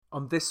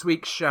On this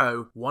week's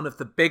show, one of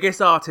the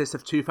biggest artists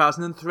of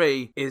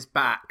 2003 is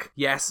back.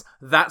 Yes,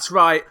 that's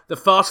right, the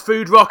fast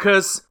food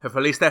rockers have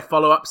released their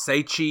follow-up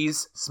Say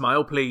Cheese,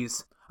 Smile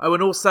Please. Oh,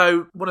 and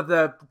also, one of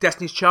the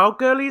Destiny's Child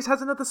girlies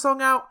has another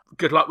song out.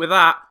 Good luck with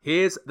that.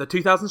 Here's the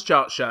 2000s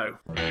Chart Show.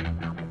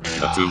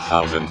 The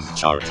 2000s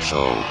Chart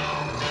Show.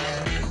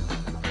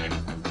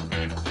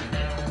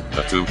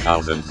 The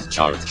 2000s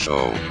Chart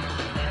Show.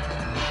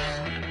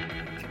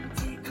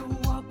 Take a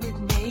walk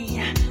with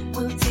me.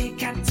 We'll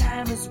take our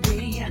time as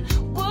we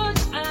watch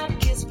our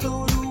kids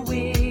float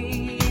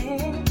away.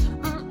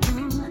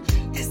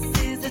 This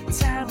is a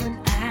time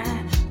when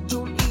I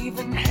don't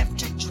even have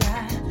to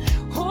try.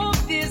 Hope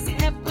this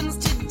happens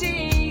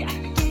today.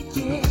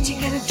 What you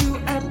gonna do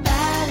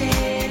about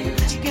it?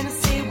 What you gonna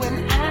say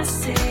when I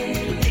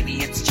say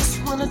maybe it's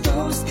just one of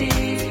those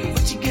days?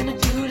 What you gonna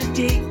do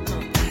today?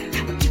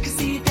 You can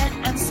see that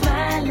I'm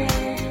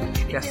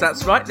smiling. Yes,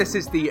 that's right. This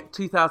is the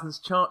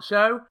 2000s Chart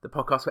Show, the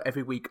podcast where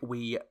every week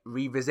we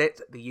revisit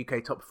the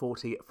UK Top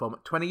 40 from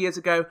 20 years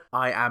ago.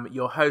 I am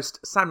your host,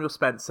 Samuel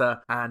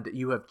Spencer, and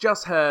you have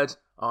just heard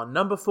our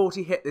number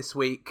 40 hit this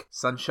week,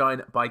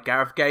 Sunshine by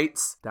Gareth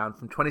Gates, down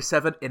from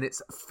 27 in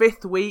its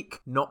fifth week,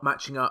 not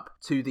matching up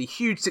to the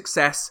huge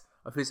success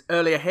of his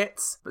earlier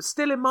hits, but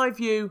still, in my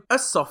view, a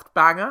soft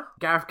banger.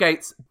 Gareth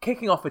Gates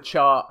kicking off a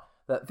chart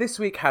that this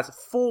week has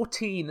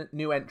 14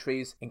 new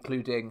entries,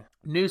 including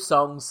new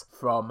songs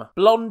from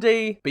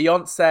Blondie,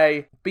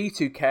 Beyoncé,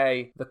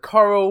 B2K, The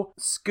Coral,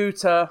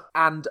 Scooter,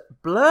 and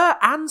Blur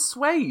and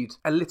Suede.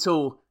 A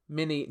little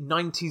mini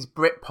 90s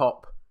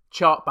Britpop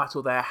chart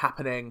battle there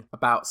happening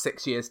about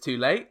 6 years too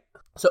late.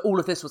 So all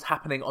of this was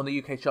happening on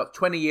the UK charts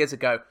 20 years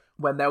ago,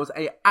 when there was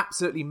a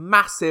absolutely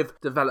massive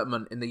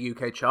development in the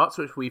UK charts,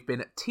 which we've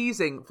been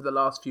teasing for the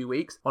last few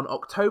weeks. On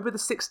October the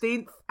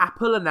 16th,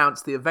 Apple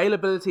announced the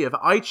availability of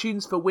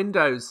iTunes for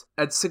Windows,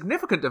 a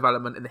significant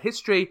development in the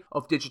history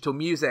of digital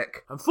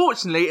music.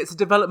 Unfortunately, it's a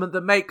development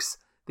that makes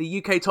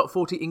the UK Top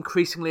 40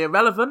 increasingly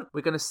irrelevant.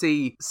 We're going to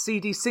see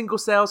CD single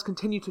sales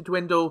continue to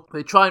dwindle.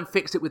 They try and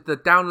fix it with the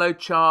download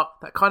chart.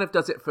 That kind of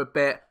does it for a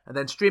bit, and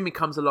then streaming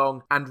comes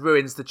along and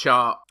ruins the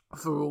chart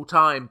for all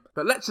time.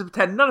 But let's just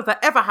pretend none of that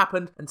ever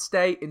happened and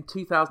stay in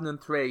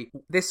 2003.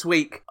 This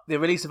week, the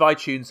release of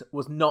iTunes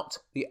was not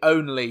the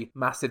only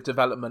massive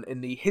development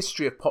in the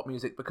history of pop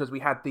music, because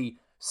we had the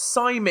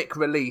seismic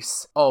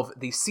release of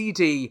the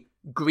CD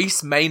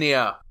Grease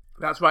Mania.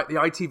 That's right, the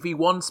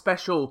ITV1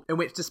 special, in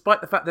which, despite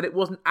the fact that it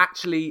wasn't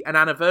actually an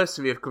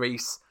anniversary of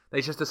Grease,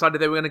 they just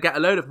decided they were going to get a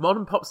load of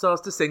modern pop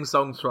stars to sing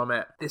songs from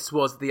it. This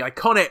was the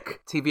iconic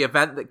TV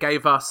event that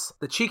gave us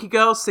the Cheeky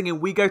Girls singing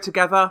We Go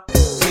Together.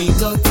 We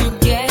go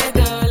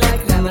together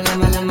like lama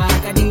lama lama,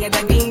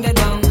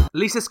 ka-ding-a-da-ding-a-dong.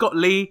 Lisa Scott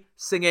Lee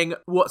singing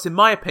what's, in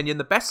my opinion,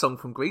 the best song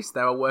from Grease,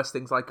 There Are Worse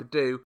Things I Could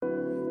Do.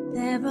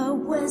 There are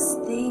worse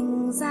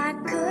things I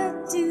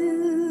could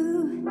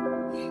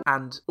do.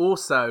 And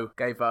also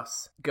gave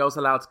us Girls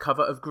Aloud's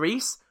cover of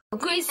Grease.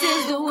 Grace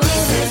is the word,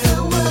 it's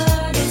the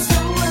word, it's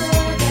the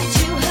word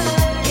that you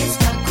heard. It's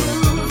got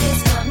groove,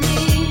 it's got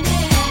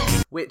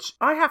meaning. Which,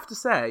 I have to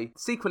say,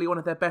 secretly one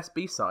of their best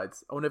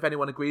B-sides. I wonder if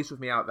anyone agrees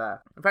with me out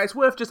there. In fact, it's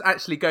worth just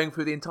actually going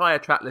through the entire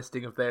track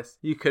listing of this.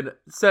 You can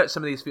search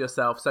some of these for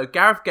yourself. So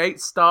Gareth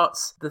Gates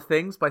starts the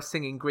things by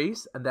singing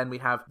Grease, and then we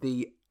have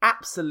the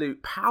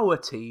absolute power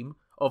team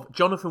of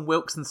Jonathan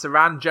Wilkes and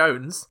Saran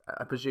Jones.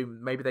 I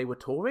presume maybe they were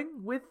touring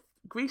with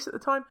Grease at the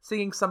time,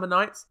 singing Summer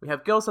Nights. We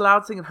have Girls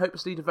Aloud singing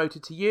Hopelessly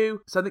Devoted to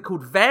You. Something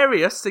called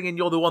Various singing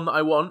You're the One That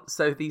I Want.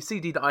 So the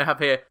CD that I have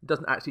here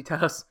doesn't actually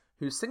tell us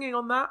who's singing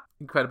on that.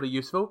 Incredibly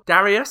useful.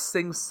 Darius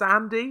sings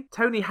Sandy.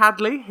 Tony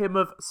Hadley, him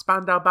of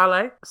Spandau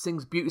Ballet,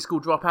 sings Beauty School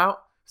Dropout.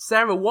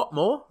 Sarah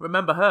Watmore,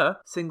 remember her,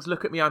 sings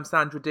Look at Me, I'm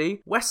Sandra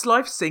D.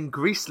 Westlife sing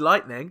Grease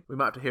Lightning. We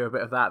might have to hear a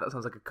bit of that. That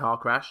sounds like a car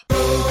crash.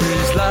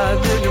 Grease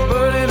lightning, you're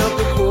burning up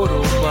the quarter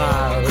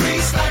mile.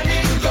 Grease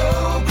lightning,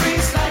 go,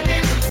 grease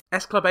lightning.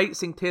 S Club 8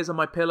 sing Tears on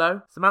My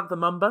Pillow. Samantha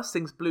Mumba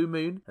sings Blue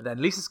Moon. And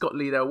then Lisa Scott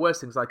Lee, There Are Worse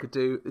Things I Could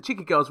Do. The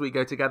Cheeky Girls, We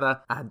Go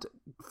Together. And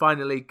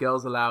finally,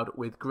 Girls Aloud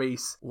with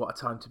Grease. What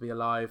a time to be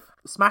alive.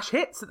 Smash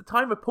hits at the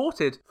time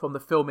reported from the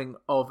filming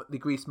of the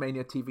Grease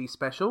Mania TV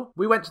special.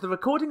 We went to the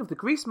recording of the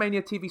Grease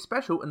Mania TV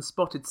special and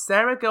spotted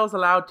Sarah Girls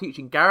Aloud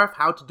teaching Gareth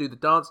how to do the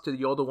dance to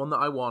You're the One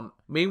That I Want.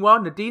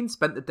 Meanwhile, Nadine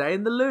spent the day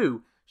in the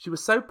loo. She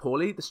was so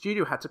poorly, the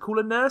studio had to call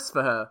a nurse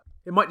for her.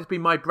 It might just be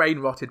my brain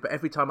rotted, but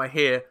every time I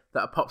hear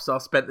that a pop star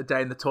spent the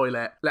day in the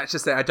toilet, let's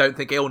just say I don't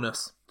think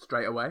illness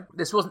straight away.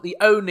 This wasn't the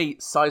only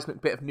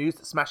seismic bit of news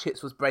that Smash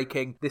Hits was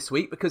breaking this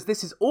week, because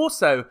this is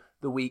also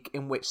the week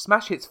in which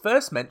Smash Hits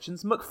first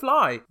mentions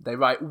McFly. They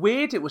write,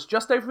 weird, it was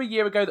just over a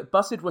year ago that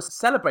Busted was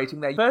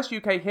celebrating their first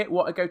UK hit,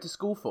 What I Go to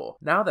School For.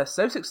 Now they're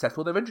so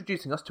successful, they're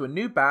introducing us to a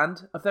new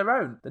band of their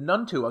own, the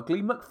None Too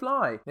Ugly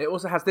McFly. It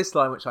also has this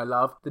line, which I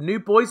love. The new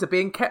boys are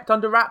being kept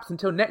under wraps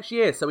until next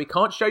year, so we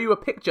can't show you a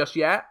pic just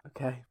yet.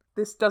 Okay.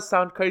 This does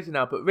sound crazy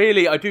now, but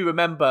really, I do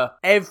remember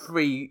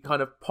every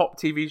kind of pop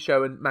TV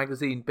show and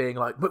magazine being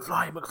like,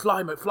 McFly,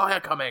 McFly, McFly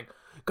are coming.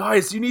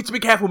 guys, you need to be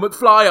careful,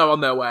 McFly are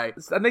on their way.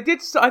 And they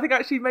did, I think,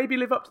 actually maybe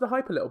live up to the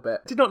hype a little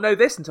bit. Did not know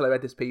this until I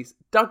read this piece.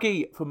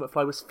 Dougie from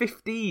McFly was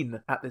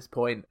 15 at this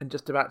point and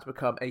just about to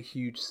become a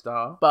huge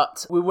star.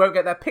 But we won't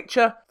get their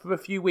picture for a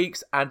few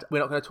weeks, and we're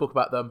not going to talk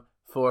about them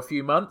for a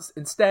few months.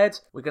 Instead,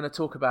 we're going to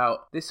talk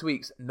about this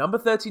week's number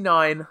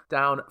 39,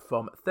 down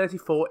from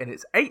 34 in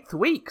its 8th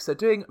week. So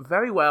doing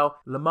very well,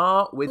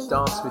 Lamar with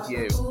Dance With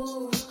You.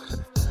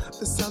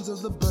 The sounds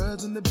of the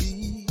birds and the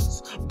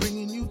bees,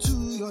 bringing you to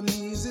your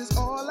knees is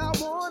all I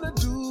want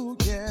to do,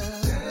 yeah.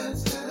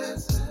 Dance,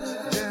 dance,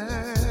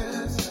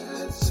 dance,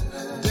 dance,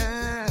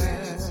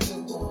 dance.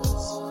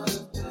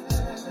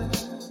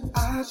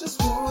 I just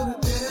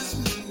want to dance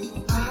with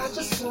you. I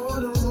just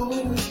want to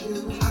roll with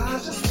you.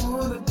 I just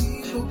want to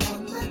be the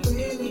one that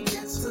really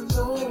gets to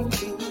know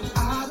you.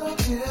 I don't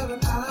care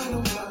and I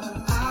don't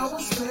mind. I will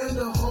spend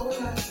a whole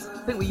lifetime.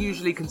 I think we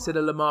usually consider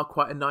Lamar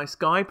quite a nice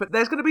guy, but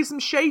there's going to be some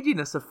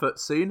shadiness afoot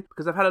soon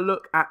because I've had a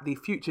look at the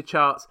future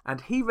charts and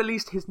he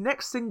released his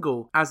next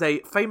single as a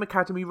Fame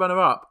Academy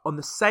runner-up on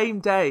the same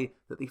day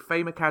that the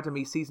Fame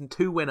Academy Season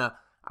 2 winner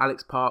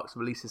Alex Parks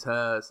releases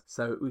hers,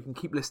 so we can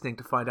keep listening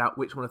to find out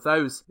which one of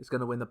those is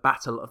going to win the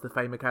battle of the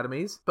Fame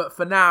Academies. But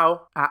for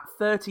now, at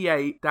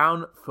 38,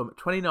 down from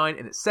 29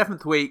 in its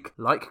 7th week,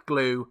 Like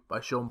Glue by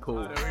Sean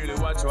Paul. I really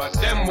watch what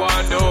them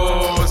want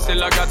do.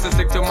 Still I got to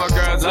stick to my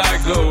girls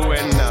like glue.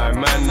 And I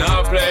might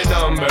not play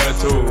number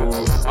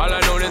 2. All I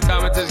know this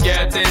time it is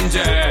getting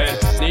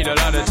jet. Need a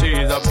lot of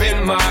cheese up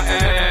in my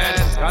head.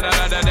 Got a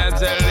lot of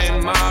dental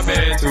in my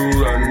bed to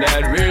run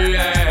that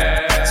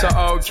relay. So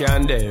how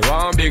can they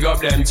want big up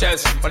them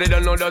chest? But they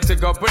don't know that to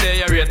go put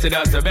they are rated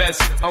as the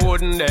best. I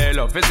wouldn't they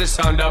love it's the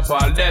sound of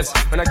all this.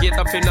 When I get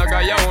up in I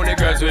got your only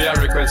girls with your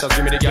request. Just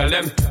give me the girl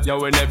them.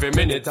 Yo, in every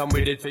minute I'm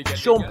with it.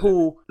 Sean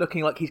Paul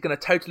looking like he's going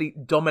to totally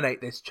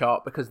dominate this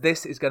chart because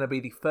this is going to be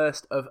the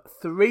first of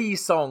 3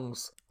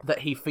 songs that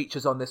he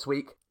features on this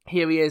week.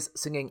 Here he is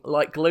singing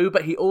Like Glue,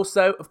 but he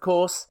also, of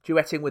course,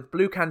 duetting with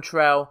Blue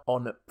Cantrell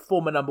on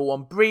former number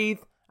 1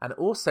 Breathe. And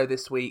also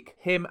this week,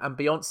 him and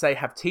Beyoncé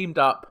have teamed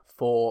up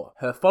for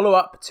her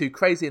follow-up to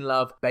Crazy in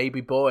Love, Baby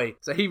Boy.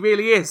 So he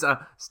really is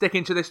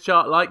sticking to this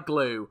chart like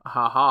glue.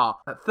 Ha ha.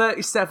 At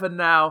 37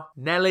 now,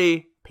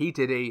 Nelly, P.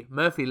 Diddy,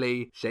 Murphy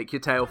Lee, Shake Your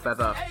Tail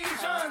Feather.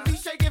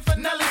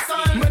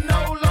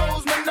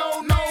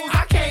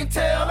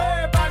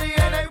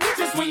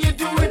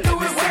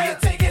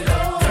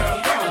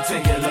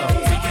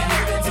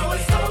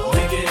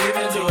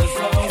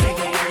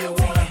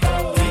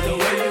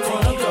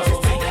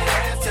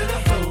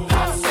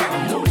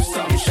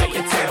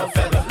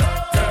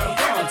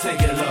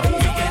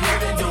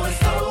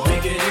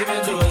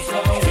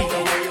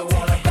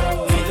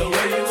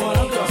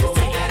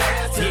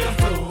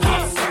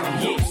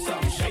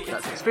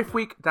 Fifth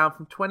week down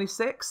from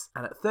 26,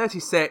 and at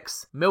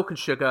 36, Milk and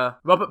Sugar,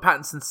 Robert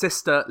Pattinson's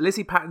sister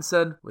Lizzie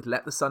Pattinson with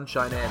Let the Sun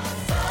Shine In.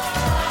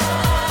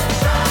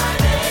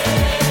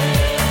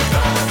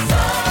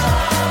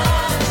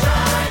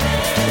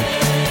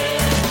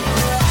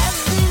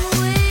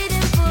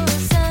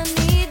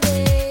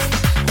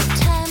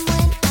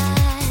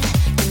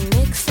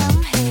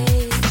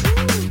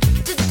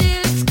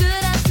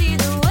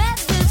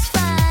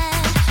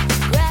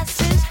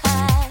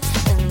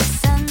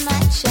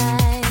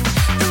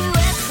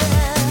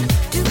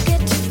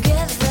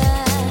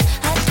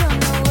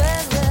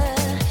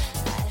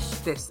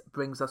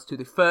 Brings us to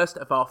the first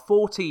of our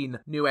 14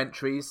 new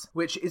entries,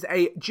 which is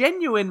a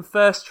genuine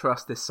first for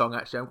us, this song,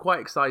 actually. I'm quite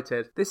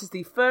excited. This is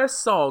the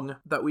first song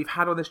that we've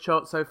had on this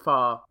chart so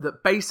far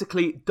that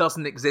basically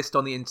doesn't exist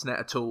on the internet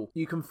at all.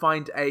 You can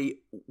find a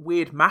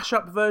weird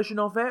mashup version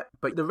of it,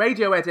 but the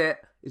radio edit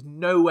is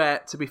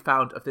nowhere to be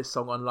found of this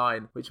song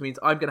online, which means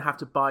I'm going to have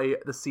to buy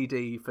the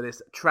CD for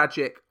this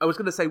tragic, I was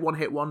going to say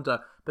one-hit wonder,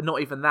 but not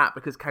even that,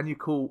 because can you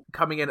call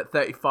coming in at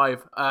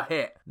 35 a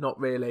hit? Not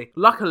really.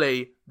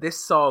 Luckily, this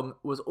song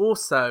was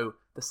also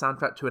the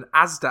soundtrack to an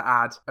Asda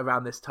ad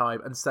around this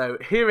time, and so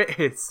here it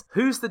is.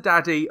 Who's the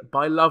Daddy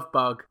by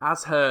Lovebug,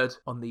 as heard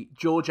on the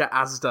Georgia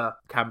Asda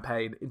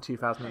campaign in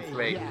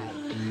 2003.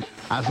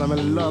 As I'm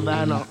in love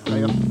and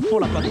you're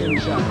full of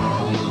potential.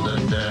 Who's the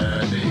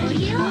daddy?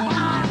 You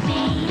are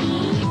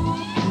baby,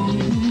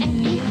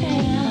 and you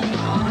feel.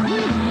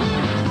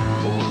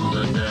 Who's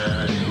the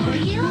daddy?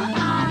 You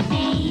are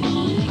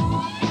baby.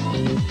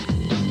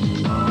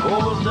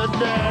 Who's the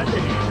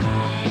daddy?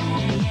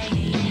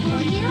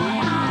 You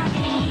are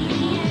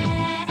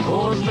baby.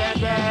 Who's the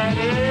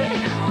daddy?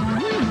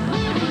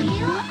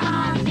 You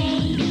are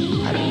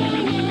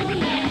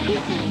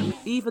baby.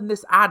 Even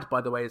this ad,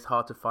 by the way, is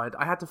hard to find.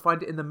 I had to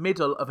find it in the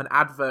middle of an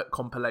advert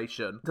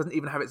compilation. It doesn't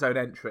even have its own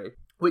entry,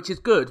 which is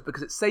good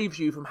because it saves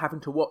you from having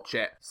to watch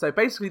it. So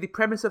basically the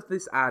premise of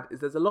this ad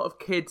is there's a lot of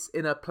kids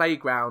in a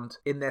playground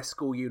in their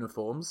school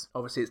uniforms.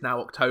 Obviously it's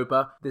now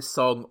October. This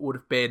song would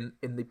have been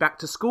in the back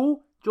to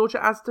school Georgia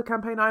Asda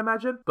campaign, I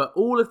imagine. But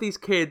all of these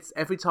kids,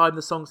 every time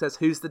the song says,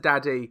 who's the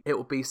daddy? It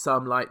will be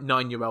some like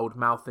 9-year-old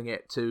mouthing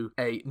it to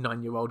a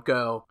 9-year-old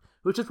girl,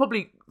 which was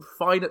probably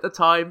fine at the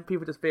time.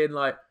 People just being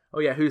like, oh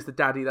yeah, who's the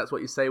daddy? That's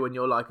what you say when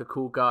you're like a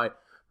cool guy.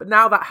 but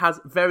now that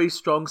has very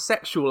strong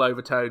sexual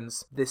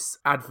overtones. This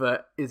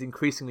advert is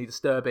increasingly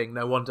disturbing.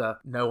 No wonder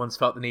no one's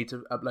felt the need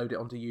to upload it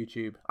onto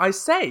YouTube. I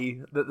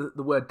say that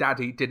the word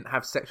daddy didn't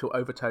have sexual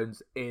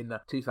overtones in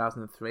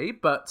 2003,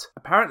 but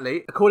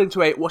apparently, according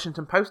to a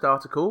Washington Post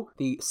article,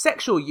 the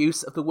sexual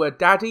use of the word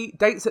daddy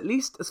dates at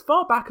least as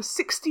far back as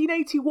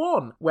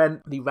 1681,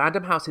 when the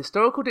Random House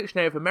Historical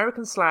Dictionary of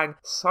American Slang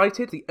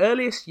cited the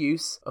earliest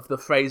use of the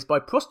phrase by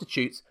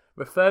prostitutes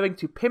referring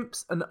to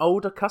pimps and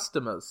older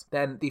customers.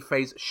 Then the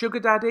phrase sugar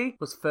daddy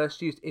was first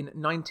used in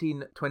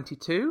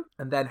 1922,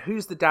 and then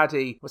who's the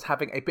daddy was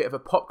having a bit of a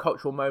pop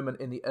cultural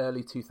moment in the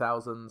early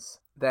 2000s.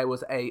 There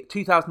was a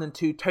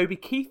 2002 Toby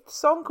Keith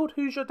song called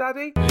Who's Your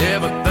Daddy?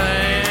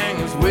 Everything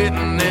is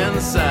written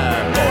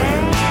inside for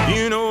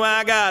you. You know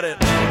I got it.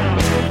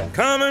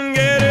 Come and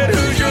get it.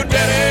 Who's your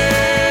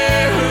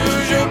daddy?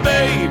 Who's your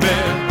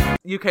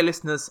baby? UK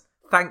listeners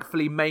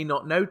thankfully may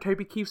not know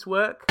Toby Keith's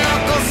work.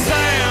 Uncle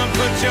Sam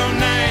put your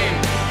name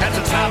at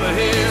the top of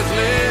his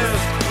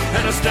list,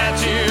 and the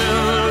Statue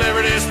of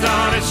Liberty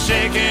started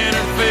shaking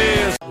her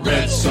fist.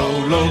 Red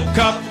Solo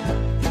Cup,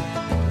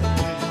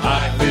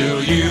 I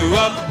fill you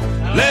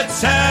up,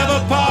 let's have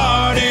a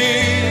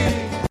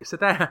party. So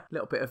there, a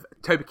little bit of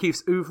Toby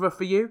Keith's oeuvre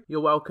for you. You're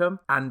welcome.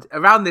 And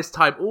around this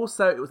time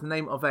also, it was the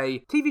name of a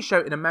TV show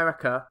in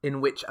America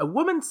in which a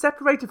woman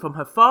separated from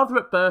her father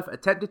at birth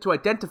attempted to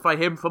identify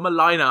him from a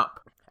lineup.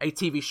 A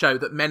TV show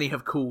that many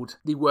have called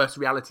the worst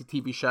reality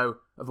TV show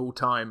of all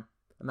time.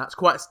 And that's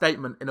quite a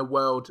statement in a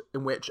world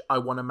in which I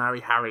Want to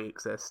Marry Harry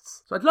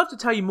exists. So I'd love to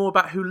tell you more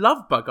about who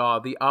Love Bug are,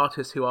 the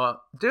artists who are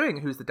doing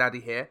Who's the Daddy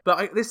here,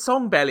 but this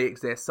song barely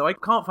exists, so I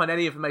can't find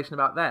any information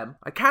about them.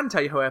 I can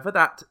tell you, however,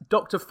 that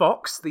Dr.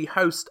 Fox, the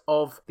host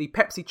of the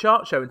Pepsi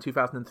chart show in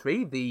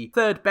 2003, the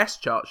third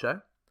best chart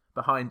show,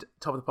 behind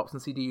Top of the Pops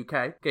and CD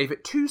UK, gave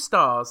it 2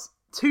 stars,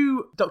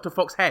 2 Dr.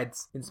 Fox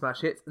heads in Smash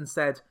Hits, and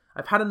said,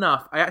 I've had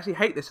enough. I actually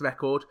hate this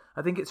record.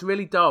 I think it's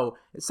really dull.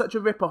 It's such a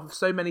rip-off of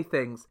so many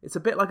things. It's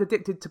a bit like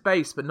Addicted to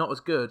Bass, but not as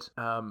good.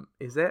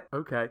 Is it?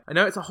 Okay. I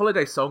know it's a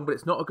holiday song, but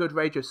it's not a good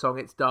radio song.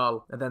 It's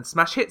dull. And then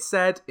Smash Hits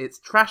said, it's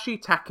trashy,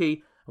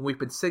 tacky, and we've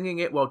been singing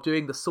it while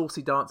doing the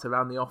saucy dance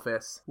around the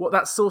office. What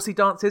that saucy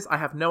dance is, I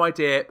have no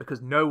idea,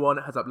 because no one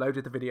has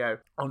uploaded the video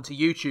onto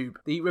YouTube.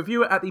 The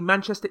reviewer at the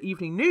Manchester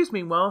Evening News,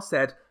 meanwhile,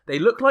 said, they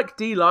look like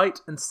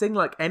D-Light and sing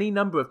like any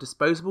number of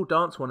disposable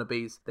dance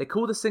wannabes. They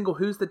call the single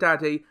Who's the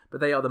Daddy,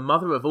 but they are the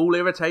mother of all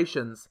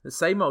irritations. The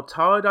same old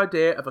tired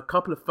idea of a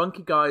couple of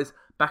funky guys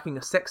backing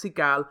a sexy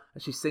gal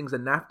as she sings a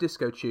naff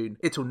disco tune.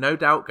 It'll no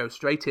doubt go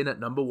straight in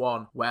at number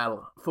 1.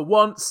 Well, for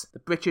once,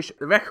 the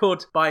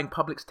record-buying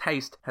public's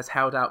taste has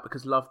held out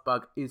because Love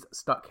Bug is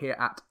stuck here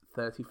at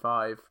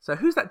 35. So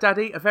Who's That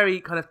Daddy? A very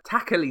kind of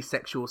tackily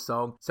sexual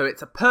song. So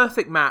it's a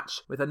perfect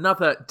match with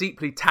another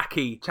deeply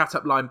tacky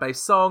chat-up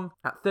line-based song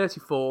at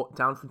 34,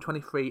 down from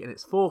 23 in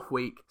its 4th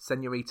week,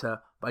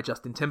 Senorita by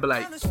Justin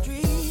Timberlake.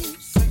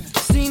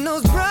 Seen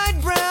those bright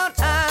brown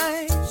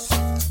eyes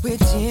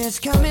with tears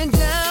coming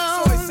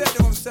down.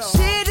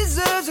 She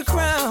deserves a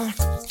crown,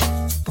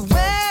 but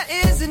where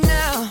is it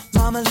now?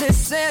 Mama,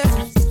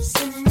 listen,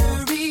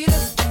 Senorita,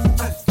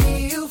 I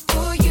feel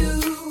for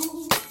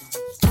you.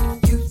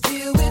 You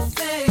deal with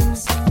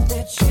things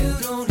that you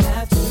don't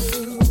have to.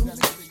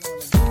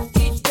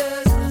 He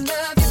doesn't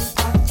love you,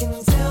 I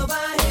can tell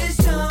by his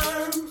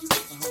charm,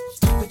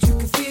 but you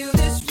can feel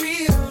this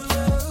real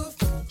love.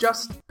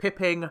 Just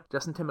pipping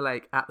Justin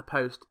Timberlake at the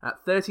post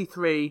at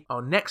 33.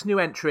 Our next new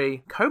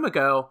entry, Coma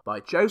Girl by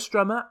Joe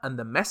Strummer and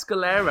the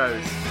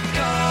Mescaleros.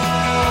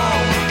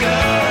 Coma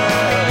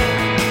girl.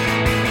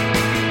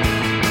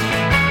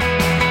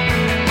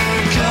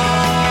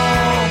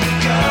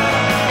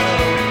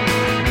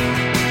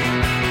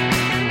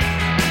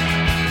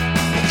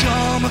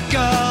 Coma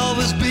girl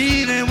was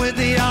beating with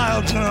the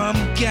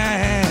Alton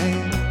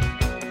gang.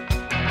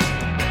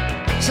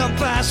 Some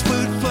fast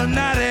food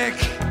fanatic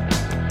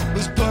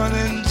was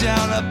burning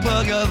down a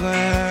burger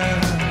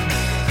van.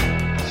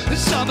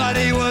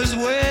 Somebody was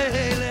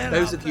wailing.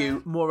 Those of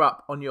you more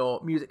up on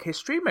your music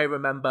history may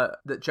remember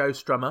that Joe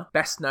Strummer,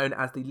 best known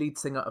as the lead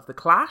singer of The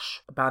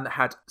Clash, a band that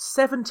had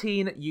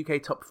 17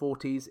 UK top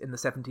 40s in the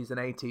 70s and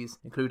 80s,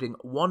 including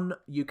 1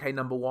 UK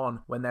number 1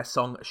 when their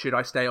song Should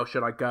I Stay or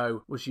Should I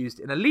Go was used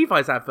in a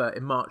Levi's advert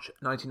in March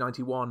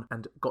 1991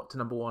 and got to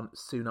number 1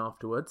 soon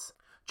afterwards.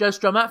 Joe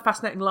Strummer,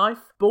 fascinating life.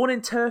 Born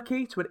in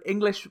Turkey to an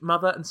English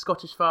mother and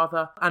Scottish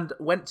father, and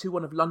went to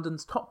one of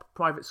London's top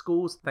private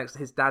schools thanks to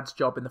his dad's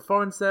job in the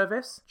Foreign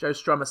Service. Joe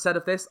Strummer said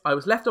of this, I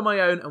was left on my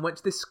own and went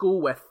to this school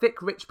where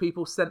thick rich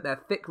people sent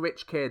their thick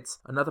rich kids.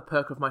 Another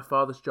perk of my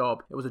father's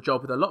job. It was a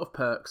job with a lot of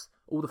perks.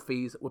 All the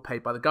fees were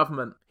paid by the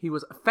government. He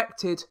was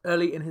affected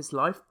early in his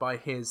life by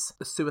the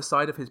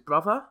suicide of his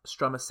brother.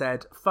 Strummer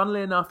said,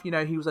 funnily enough, he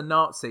was a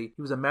Nazi.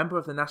 He was a member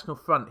of the National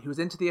Front. He was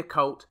into the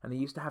occult, and he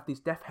used to have these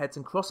death heads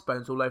and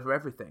crossbones all over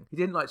everything. He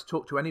didn't like to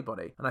talk to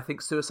anybody, and I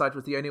think suicide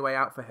was the only way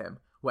out for him.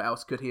 what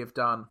else could he have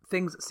done?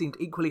 Things seemed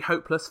equally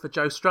hopeless for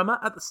Joe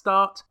Strummer at the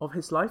start of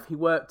his life. He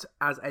worked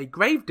as a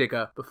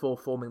gravedigger before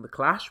forming The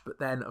Clash, but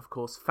then, of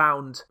course,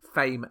 found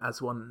fame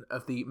as one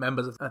of the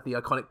members of the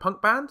iconic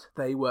punk band.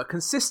 They were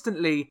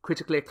consistently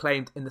critically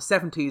acclaimed in the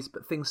 70s,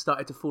 but things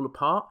started to fall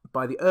apart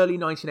by the early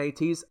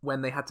 1980s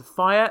when they had to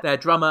fire their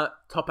drummer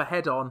Topper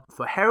Head-On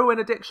for heroin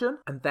addiction.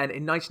 And then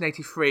in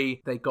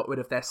 1983, they got rid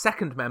of their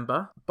second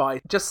member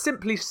by just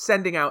simply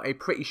sending out a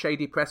pretty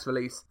shady press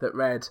release that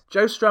read,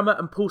 Joe Strummer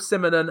and Paul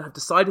Simonon have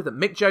decided that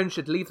Mick Jones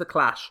should leave The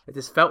Clash. It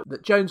is felt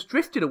that Jones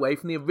drifted away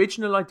from the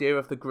original idea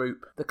of the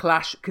group. The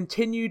Clash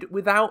continued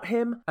without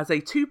him as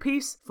a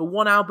two-piece for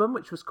one album,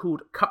 which was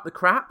called Cut the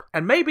Crap.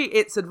 And maybe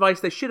it's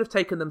advice they should have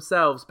taken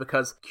themselves,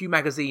 because Q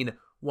Magazine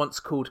once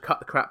called Cut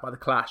the Crap by The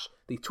Clash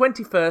the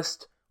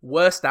 21st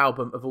worst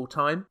album of all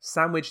time,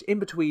 sandwiched in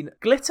between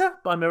Glitter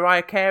by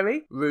Mariah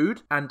Carey,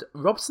 Rude, and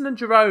Robson and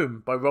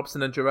Jerome by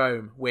Robson and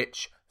Jerome,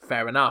 which,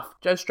 fair enough.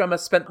 Joe Strummer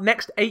spent the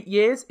next 8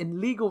 years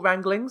in legal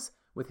wranglings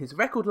with his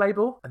record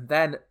label, and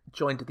then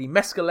joined the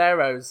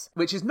Mescaleros,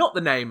 which is not the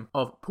name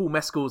of Paul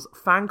Mescal's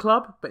fan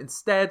club, but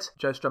instead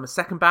Joe Strummer's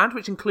second band,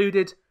 which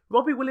included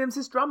Robbie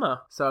Williams'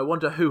 drummer. So I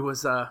wonder who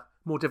was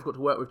more difficult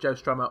to work with, Joe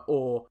Strummer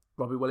or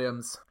Robbie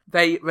Williams.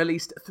 They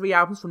released 3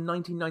 albums from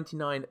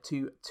 1999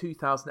 to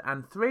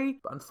 2003,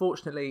 but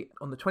unfortunately,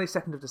 on the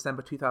 22nd of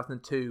December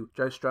 2002,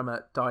 Joe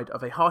Strummer died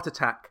of a heart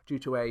attack due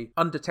to a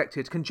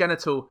undetected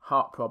congenital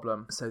heart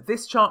problem. So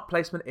this chart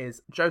placement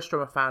is Joe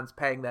Strummer fans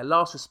paying their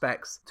last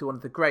respects to one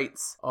of the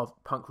greats of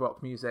punk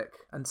rock music.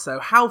 And so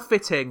how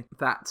fitting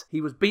that he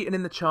was beaten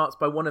in the charts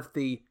by one of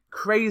the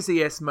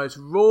craziest, most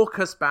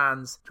raucous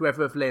bands to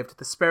ever have lived.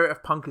 The Spirit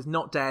of Punk is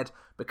Not Dead,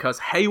 because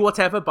Hey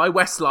Whatever by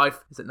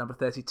Westlife is at number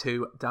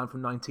 32, down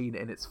from 19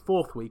 in its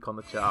 4th week on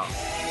the chart.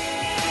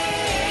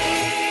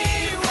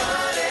 Hey,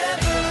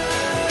 whatever,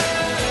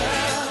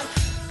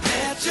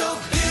 let your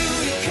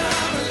beauty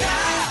come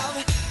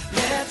alive,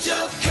 let your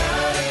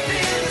color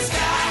fill the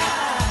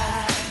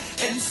sky,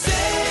 and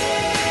say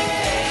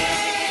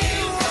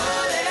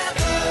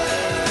whatever.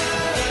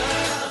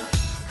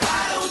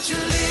 Why don't you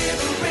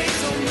liberate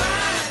your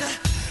mind,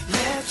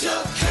 let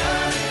your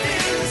color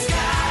fill the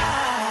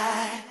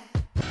sky.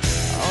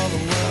 All the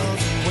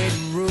world's a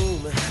waiting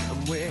room,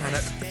 And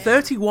at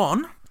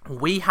 31,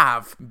 we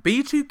have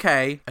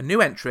B2K, a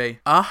new entry,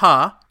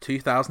 Aha,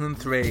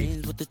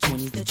 2003. With the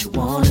 20 that you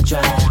wanna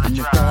try, I'm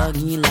the thug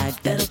in your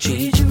life that'll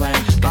treat you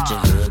right. Got your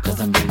hood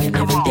cause I'm bringing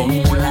every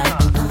day in life.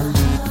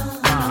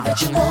 I know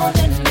that you're more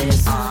than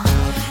this.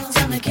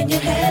 Tell me, can you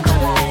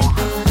handle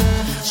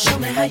it? Show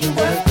me how you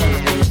work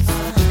it.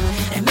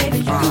 And maybe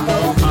you can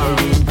roll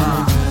with it. I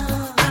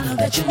know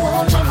that you're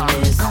more than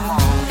this.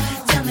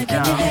 Tell me,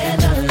 can you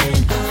handle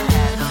it?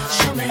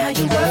 Show me how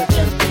you work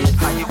it.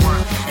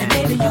 And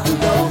maybe you can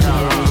roll with it.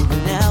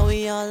 Now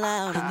we all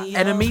out in the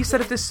NME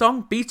said of this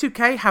song,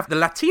 B2K have the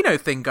Latino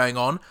thing going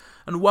on,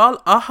 and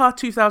while Aha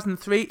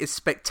 2003 is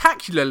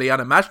spectacularly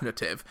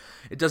unimaginative,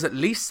 it does at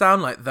least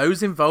sound like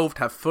those involved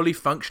have fully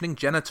functioning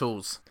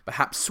genitals.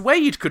 Perhaps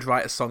Suede could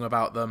write a song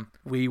about them.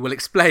 We will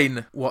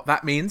explain what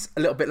that means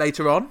a little bit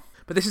later on.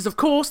 But this is, of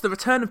course, the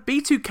return of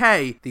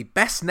B2K, the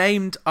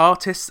best-named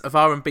artists of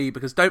R&B,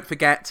 because don't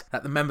forget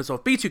that the members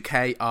of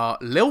B2K are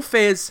Lil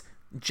Fizz,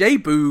 J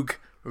Boog,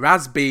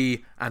 Raz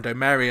B, and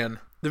Omarion.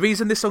 The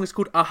reason this song is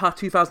called Aha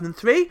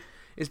 2003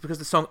 is because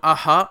the song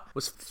Aha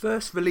was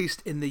first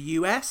released in the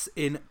US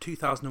in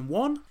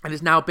 2001 and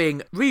is now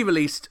being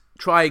re-released,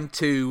 trying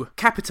to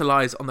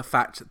capitalise on the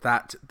fact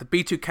that the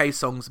B2K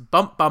songs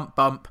Bump Bump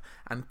Bump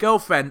and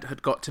Girlfriend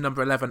had got to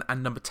number 11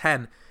 and number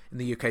 10 in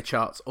the UK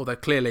charts, although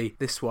clearly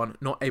this one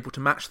not able to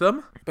match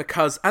them,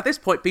 because at this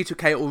point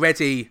B2K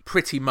already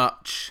pretty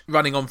much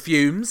running on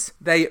fumes.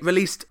 They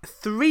released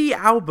 3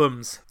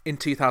 albums in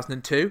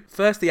 2002.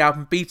 First, the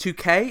album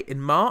B2K in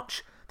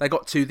March. They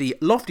got to the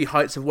lofty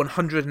heights of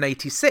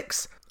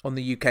 186 on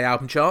the UK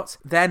album charts.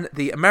 Then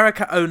the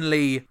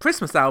America-only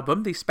Christmas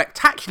album, the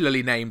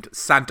spectacularly named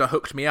Santa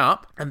Hooked Me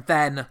Up, and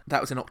then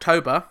that was in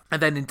October.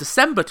 And then in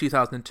December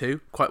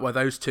 2002, quite why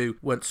those two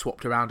weren't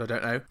swapped around, I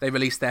don't know, they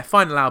released their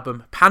final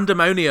album,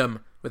 Pandemonium,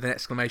 with an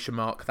exclamation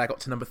mark. That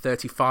got to number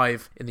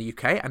 35 in the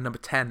UK and number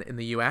 10 in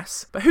the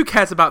US. But who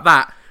cares about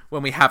that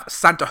when we have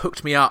Santa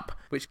Hooked Me Up,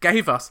 which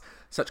gave us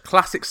such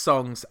classic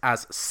songs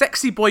as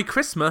Sexy Boy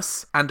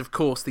Christmas and, of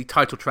course, the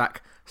title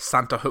track,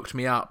 Santa Hooked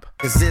Me Up.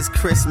 Cause this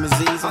Christmas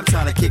Eve, I'm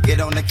trying to kick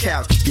it on the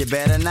couch. You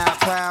better not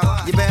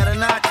pout, you better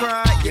not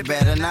cry, you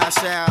better not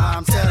shout.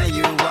 I'm telling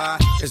you why,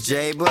 cause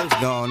J-Boog's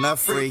gonna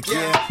freak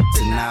you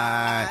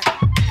tonight.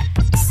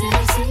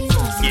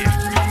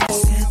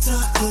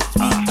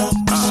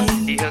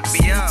 He hooked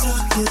me up.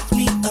 He hooked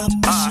me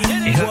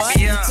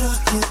up.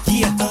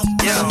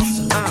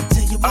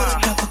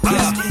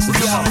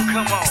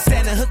 Come on.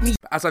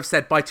 As I've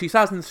said, by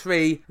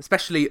 2003,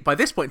 especially by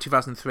this point in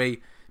 2003,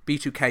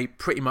 B2K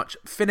pretty much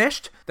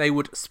finished. They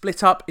would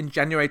split up in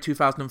January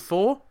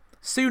 2004,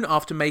 soon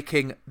after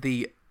making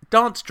the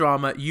dance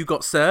drama You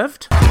Got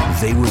Served.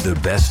 They were the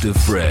best of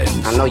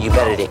friends. I know you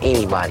better than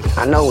anybody.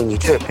 I know when you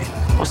tripping.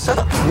 What's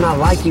up? I'm not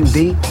like you,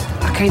 D.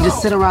 I can't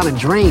just sit around and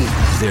dream.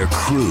 Their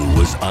crew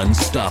was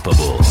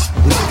unstoppable.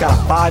 We just got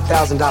a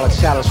 $5,000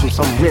 challenge from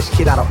some rich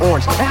kid out of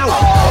Orange County.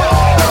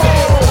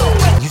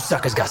 You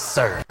suckers got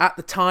served. At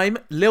the time,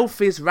 Lil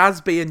Fizz,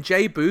 Razby and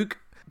J-Boog,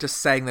 just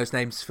saying those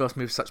names fills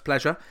me with such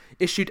pleasure,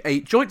 issued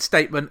a joint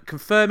statement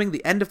confirming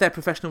the end of their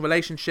professional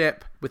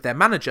relationship with their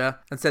manager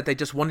and said they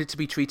just wanted to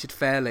be treated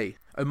fairly.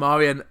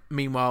 Omarion,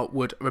 meanwhile,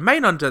 would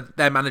remain under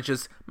their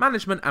manager's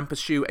management and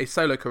pursue a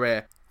solo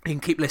career. You can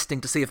keep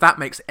listening to see if that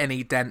makes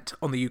any dent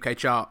on the UK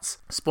charts.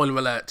 Spoiler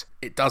alert,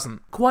 it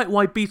doesn't. Quite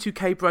why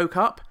B2K broke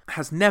up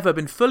has never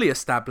been fully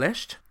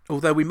established,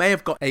 although we may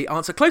have got an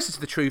answer closer to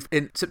the truth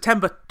in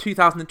September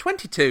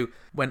 2022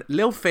 when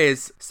Lil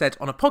Fizz said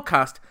on a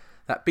podcast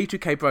that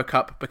B2K broke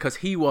up because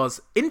he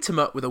was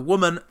intimate with a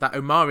woman that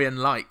Omarion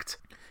liked.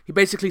 He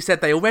basically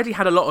said they already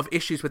had a lot of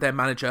issues with their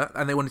manager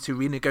and they wanted to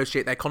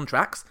renegotiate their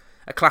contracts.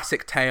 A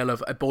classic tale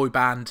of a boy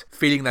band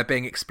feeling they're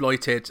being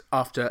exploited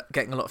after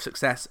getting a lot of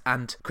success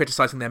and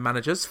criticising their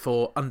managers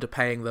for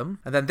underpaying them.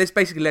 And then this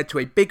basically led to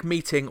a big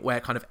meeting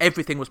where kind of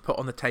everything was put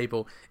on the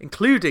table,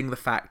 including the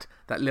fact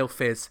that Lil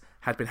Fizz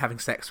had been having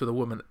sex with a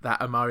woman that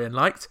Omarion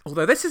liked.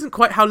 Although this isn't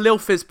quite how Lil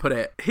Fizz put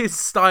it. His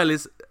style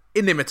is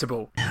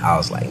inimitable. I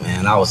was like,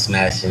 man, I was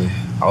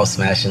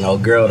smashing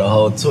old girl the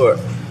whole tour.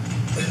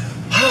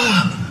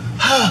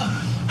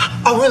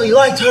 I really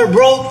liked her,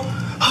 bro.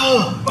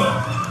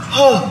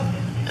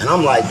 And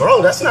I'm like,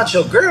 bro, that's not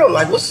your girl.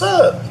 Like, what's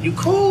up? You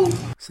cool?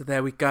 So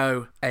there we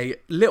go. A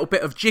little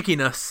bit of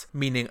jigginess,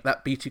 meaning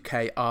that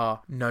B2K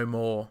are no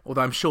more.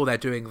 Although I'm sure they're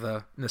doing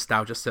the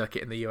nostalgia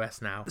circuit in the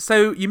US now.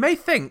 So you may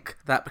think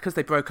that because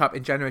they broke up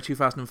in January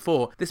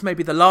 2004, this may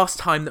be the last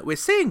time that we're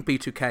seeing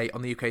B2K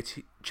on the UK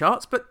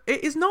charts, but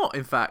it is not,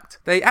 in fact.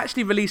 They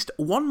actually released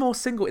one more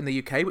single in the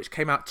UK, which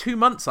came out 2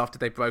 months after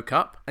they broke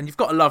up. And you've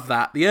got to love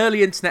that. The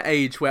early internet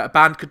age where a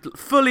band could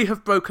fully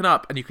have broken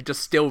up and you could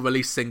just still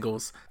release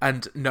singles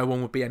and no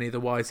one would be any the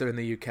wiser in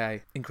the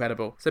UK.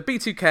 Incredible. So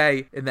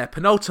B2K, in their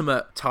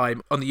penultimate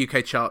time on the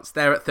UK charts,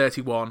 they're at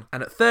 31.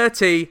 And at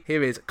 30,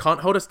 here is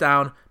Can't Hold Us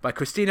Down by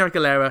Christina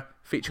Aguilera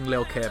featuring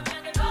Lil Kim.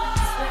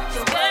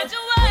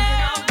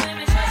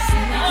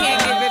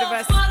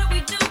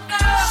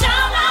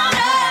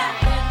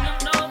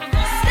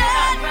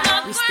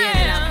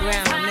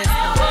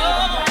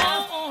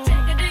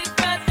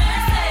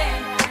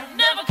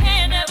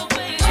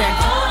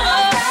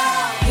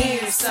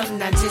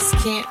 I just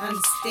can't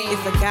understand.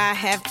 If a guy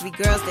have 3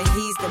 girls, then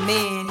he's the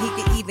man. He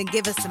could even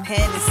give us some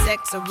head and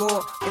sex or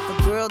raw. If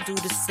a girl do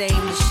the same,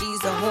 then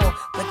she's a whore.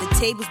 But the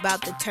table's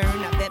about to turn,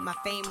 I bet my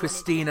fame...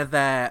 Christina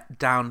there,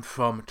 down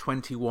from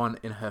 21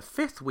 in her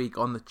 5th week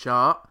on the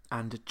chart.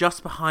 And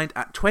just behind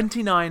at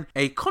 29,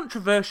 a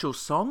controversial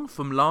song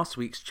from last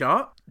week's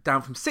chart.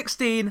 Down from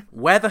 16,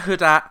 Where the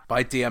Hood At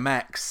by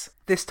DMX.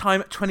 This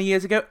time, 20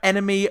 years ago,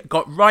 Enemy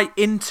got right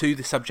into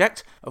the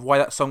subject of why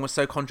that song was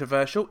so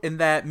controversial. In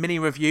their mini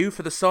review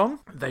for the song,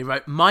 they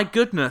wrote, "My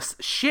goodness,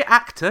 shit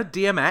actor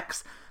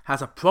DMX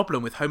has a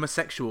problem with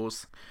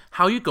homosexuals.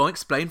 How you gonna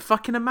explain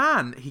fucking a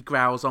man?" he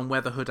growls on Where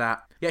the Hood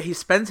At. Yet he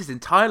spends his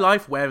entire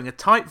life wearing a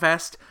tight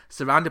vest,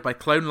 surrounded by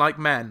clone-like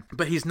men.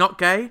 But he's not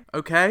gay,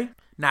 okay?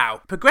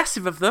 Now,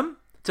 progressive of them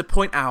to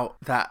point out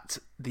that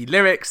the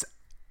lyrics,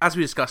 as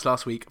we discussed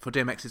last week for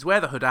DMX's Where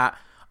the Hood At,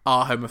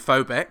 are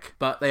homophobic,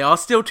 but they are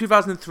still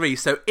 2003,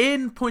 so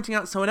in pointing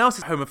out someone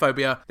else's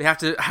homophobia, they have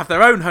to have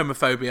their own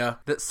homophobia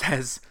that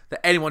says that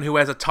anyone who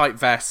wears a tight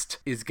vest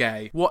is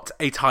gay. What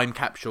a time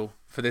capsule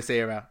for this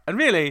era. And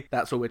really,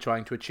 that's what we're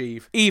trying to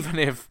achieve, even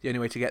if the only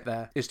way to get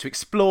there is to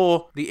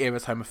explore the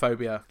era's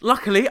homophobia.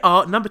 Luckily,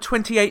 our number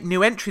 28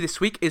 new entry this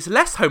week is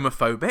less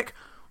homophobic,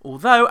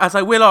 although, as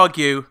I will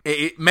argue,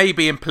 it may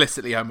be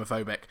implicitly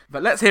homophobic.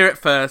 But let's hear it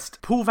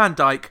first. Paul van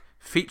Dyk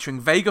featuring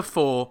Vega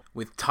 4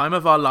 with Time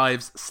of Our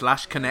Lives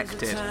 /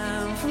 Connected.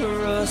 Time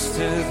for us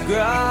to grow.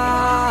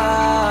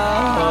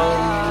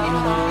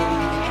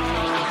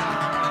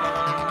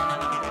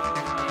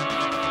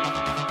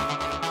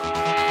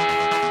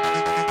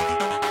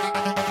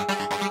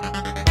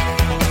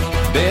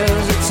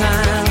 There's a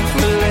time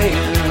for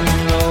laying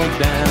low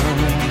down.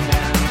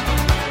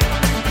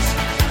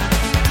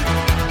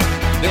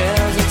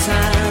 There's a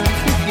time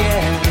for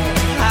getting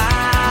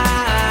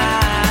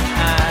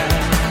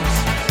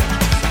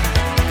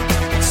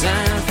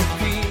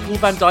Paul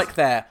van Dyk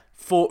there.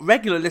 For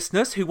regular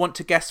listeners who want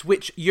to guess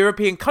which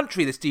European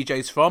country this DJ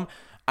is from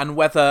and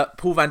whether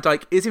Paul van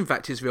Dyk is in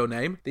fact his real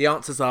name, the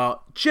answers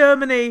are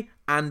Germany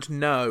and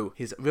no.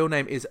 His real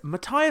name is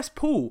Matthias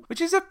Paul, which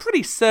is a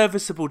pretty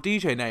serviceable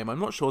DJ name. I'm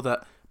not sure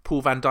that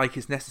Paul van Dyk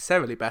is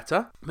necessarily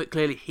better, but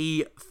clearly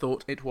he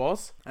thought it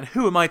was. And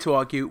who am I to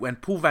argue when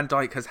Paul van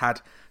Dyk has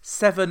had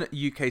 7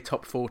 UK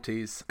top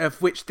 40s,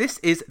 of which this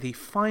is the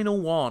final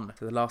one.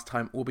 So the last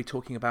time we'll be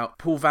talking about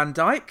Paul van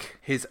Dyk.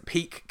 His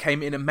peak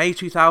came in May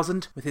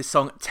 2000 with his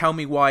song Tell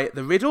Me Why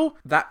the Riddle.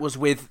 That was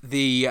with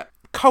the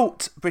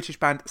cult British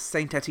band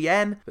Saint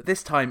Etienne, but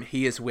this time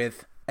he is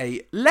with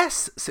a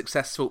less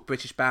successful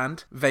British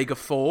band, Vega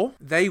 4.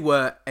 They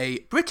were a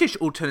British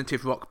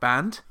alternative rock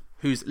band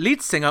whose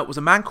lead singer was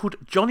a man called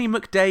Johnny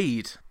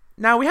McDade.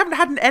 Now, we haven't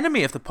had an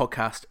enemy of the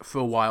podcast for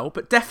a while,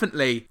 but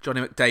definitely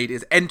Johnny McDade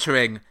is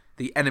entering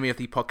the enemy of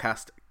the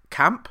podcast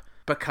camp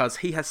because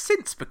he has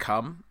since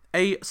become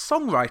a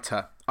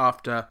songwriter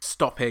after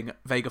stopping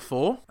Vega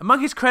 4. Among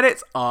his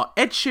credits are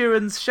Ed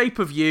Sheeran's Shape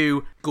of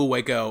You,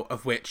 Galway Girl,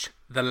 of which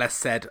the less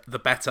said, the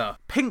better,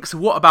 Pink's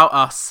What About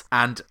Us,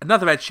 and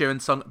another Ed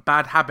Sheeran song,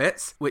 Bad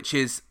Habits, which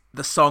is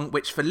the song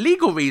which, for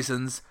legal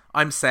reasons,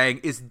 I'm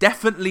saying is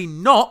definitely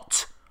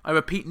not, I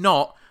repeat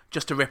not,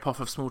 just a rip-off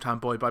of Small Town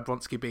Boy by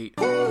Bronski Beat.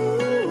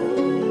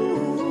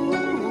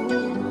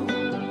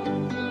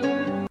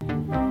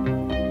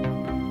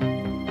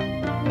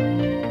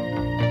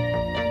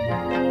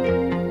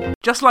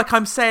 Just like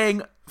I'm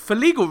saying, for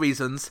legal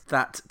reasons,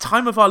 that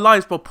Time of Our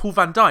Lives by Paul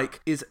van Dyk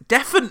is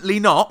definitely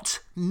not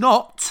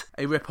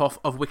a rip-off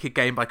of Wicked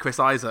Game by Chris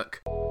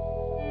Isaak.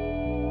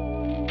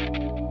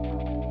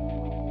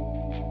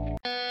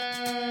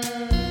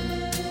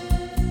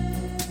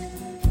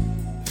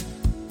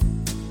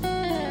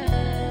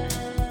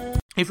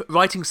 If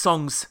writing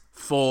songs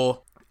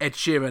for Ed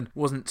Sheeran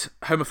wasn't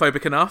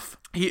homophobic enough,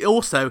 he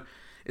also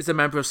is a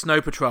member of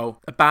Snow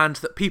Patrol, a band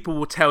that people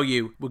will tell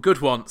you were good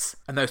once,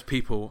 and those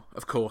people,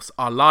 of course,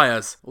 are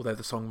liars, although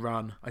the song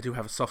Run I do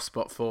have a soft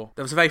spot for.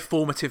 There was a very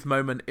formative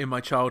moment in my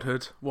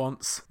childhood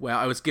once where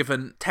I was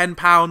given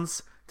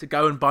 £10 to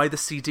go and buy the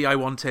CD I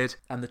wanted,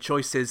 and the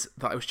choices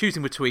that I was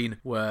choosing between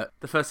were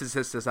the First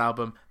Sisters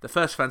album, the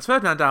first Franz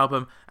Ferdinand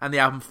album, and the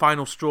album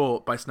Final Straw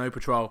by Snow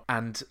Patrol.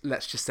 And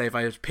let's just say if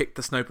I had picked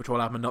the Snow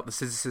Patrol album and not the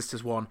Scissor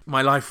Sisters one,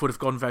 my life would have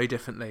gone very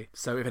differently.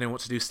 So if anyone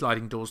wants to do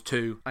Sliding Doors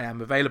 2, I am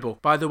available.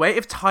 By the way,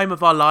 if Time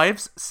of Our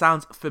Lives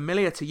sounds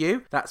familiar to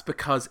you, that's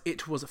because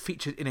it was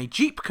featured in a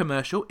Jeep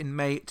commercial in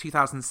May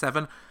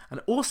 2007, and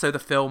also the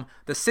film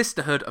The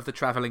Sisterhood of the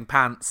Travelling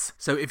Pants.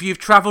 So if you've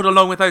travelled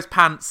along with those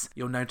pants,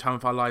 you'll know Time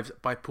of Our Lives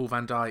by Paul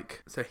van Dyk.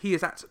 So he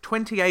is at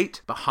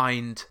 28,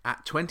 behind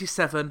at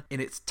 27 in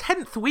its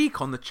 10th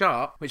week on the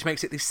chart, which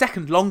makes it the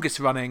second longest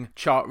running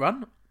chart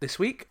run this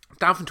week.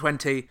 Down from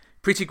 20,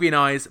 Pretty Green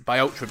Eyes by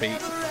Ultrabeat.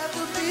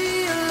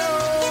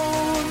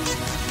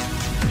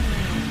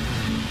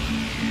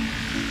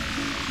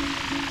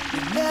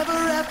 Never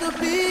have to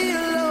be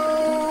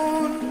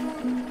alone.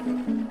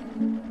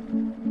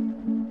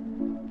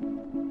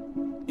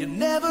 You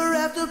never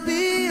have to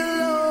be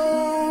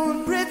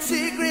alone.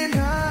 Pretty green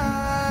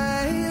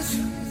eyes,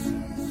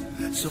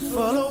 so full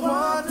of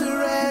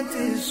wonder and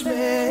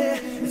despair.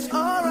 It's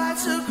alright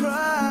to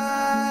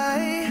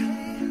cry,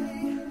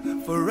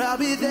 for I'll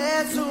be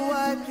there to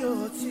wipe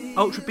your tears.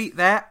 Ultrabeat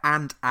there,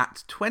 and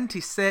at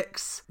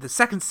 26, the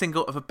second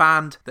single of a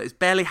band that is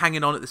barely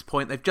hanging on at this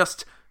point. They've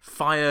just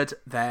fired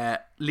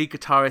their lead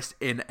guitarist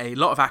in a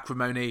lot of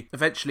acrimony.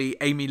 Eventually,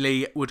 Amy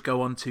Lee would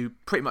go on to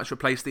pretty much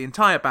replace the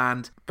entire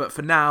band, but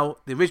for now,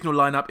 the original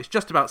lineup is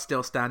just about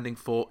still standing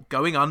for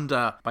Going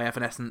Under by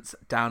Evanescence,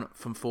 down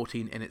from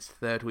 14 in its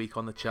third week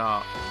on the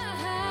chart.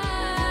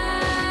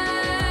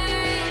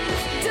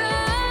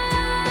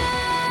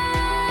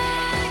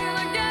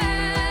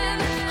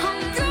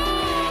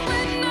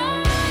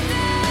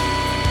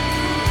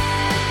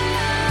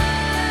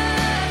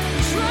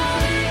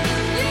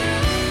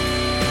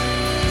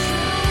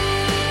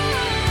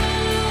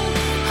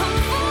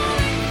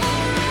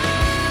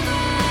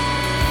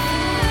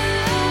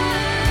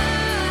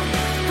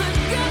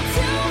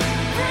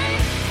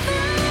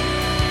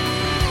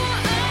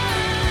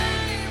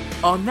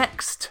 Our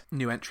next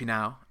new entry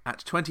now, at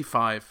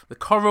 25, The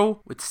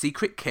Coral with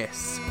Secret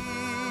Kiss.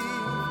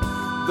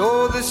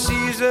 Though the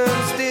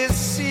seasons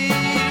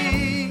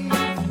deceive,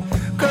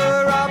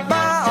 corrupt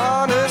my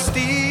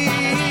honesty,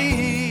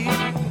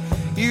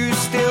 you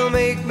still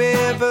make me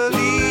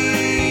believe.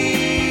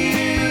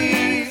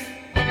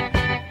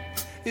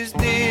 Is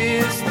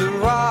this the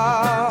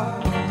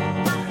rock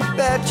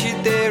that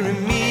you're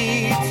daring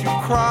me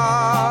to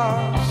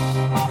cross?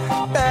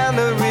 Down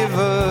the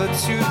river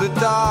to the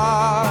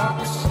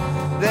docks,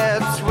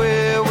 that's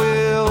where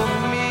we'll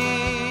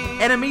meet.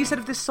 NME said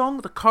of this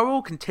song, The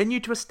Coral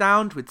continued to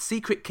astound with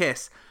Secret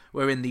Kiss,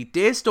 wherein the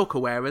Deerstalker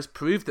wearers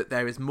proved that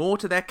there is more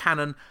to their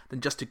canon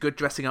than just a good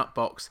dressing up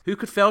box. Who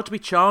could fail to be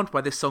charmed by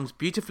this song's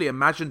beautifully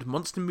imagined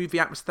monster movie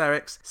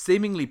atmospherics,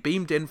 seemingly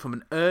beamed in from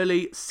an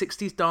early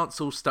 60s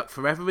dancehall stuck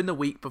forever in the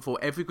week before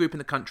every group in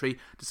the country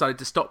decided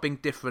to stop being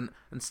different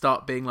and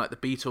start being like the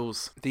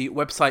Beatles. The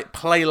website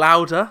Play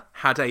Louder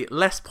had a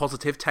less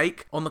positive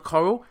take on The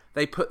Coral.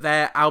 They put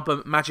their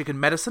album Magic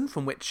and Medicine,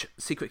 from which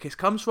Secret Kiss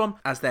comes from,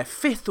 as their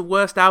fifth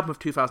worst album of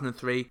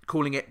 2003,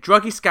 calling it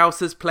druggy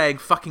scousers playing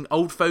fucking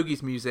old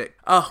fogies music.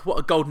 Ugh, what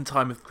a golden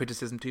time of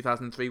criticism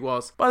 2003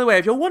 was. By the way,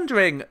 if you're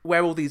wondering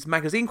where all these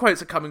magazine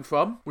quotes are coming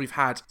from, we've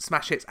had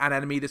Smash Hits and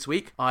NME this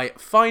week. I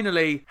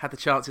finally had the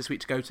chance this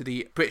week to go to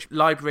the British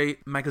Library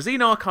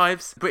magazine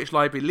archives. The British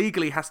Library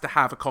legally has to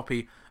have a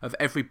copy of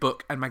every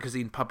book and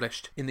magazine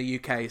published in the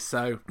UK.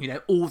 So, you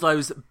know, all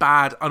those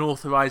bad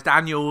unauthorised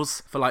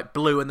annuals for like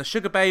Blue and the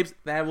Sugar Babes,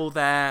 they're all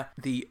there.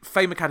 The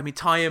Fame Academy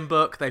tie-in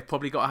book, they've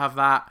probably got to have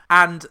that.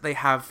 And they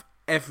have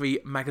every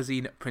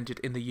magazine printed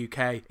in the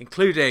UK,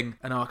 including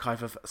an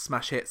archive of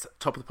smash hits,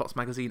 Top of the Pops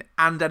magazine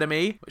and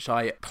NME, which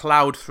I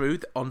ploughed through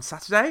on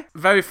Saturday.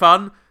 Very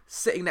fun.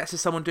 Sitting next to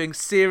someone doing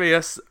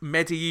serious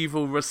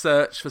medieval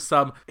research for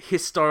some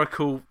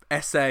historical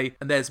essay,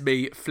 and there's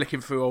me flicking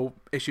through all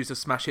issues of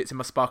smash hits in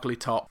my sparkly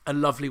top. A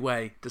lovely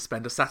way to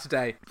spend a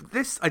Saturday.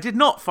 I did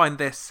not find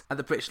this at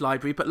the British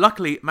Library, but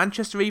luckily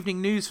Manchester Evening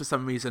News for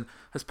some reason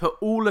has put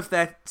all of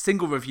their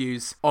single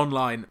reviews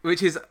online,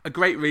 which is a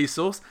great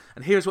resource.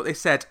 And here's what they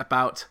said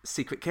about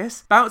Secret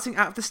Kiss. Bouncing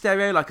out of the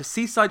stereo like a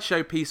seaside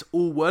showpiece,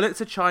 all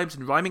whirlets of chimes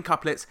and rhyming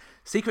couplets,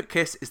 Secret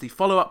Kiss is the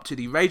follow-up to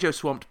the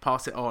radio-swamped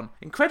Pass It On.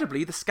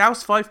 Incredibly, the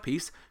Scouse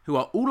 5-piece, who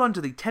are all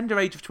under the tender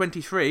age of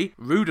 23,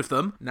 rude of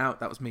them, now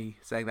that was me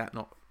saying that,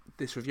 not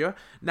this reviewer,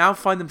 now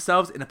find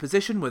themselves in a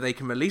position where they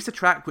can release a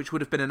track which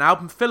would have been an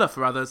album filler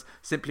for others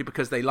simply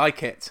because they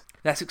like it.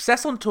 Their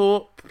success on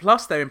tour,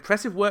 plus their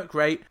impressive work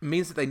rate,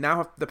 means that they now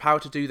have the power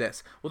to do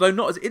this. Although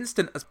not as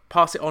instant as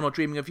Pass It On or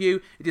Dreaming of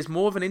You, it is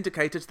more of an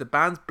indicator to the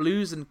band's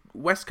blues and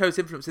West Coast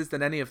influences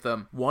than any of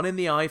them. One in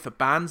the eye for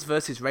bands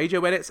versus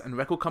radio edits and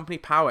record company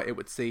power, it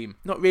would seem.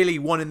 Not really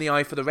one in the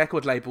eye for the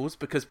record labels,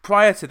 because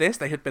prior to this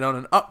they had been on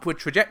an upward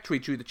trajectory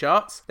through the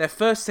charts. Their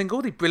first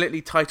single, the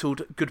brilliantly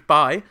titled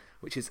Goodbye,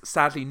 which is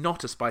sadly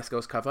not a Spice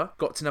Girls cover,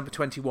 got to number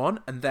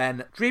 21, and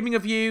then Dreaming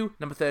of You,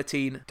 number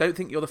 13, Don't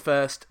Think You're the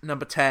First,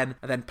 number 10,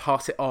 and then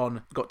Pass It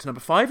On got to number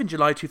 5 in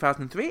July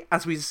 2003,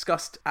 as we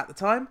discussed at the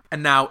time,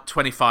 and now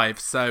 25.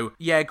 So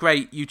yeah,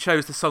 great, you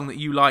chose the song that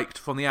you liked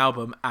from the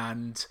album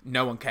and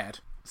no one cared.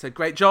 So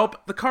great job,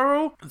 The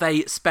Coral.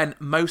 They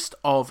spent most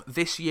of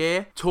this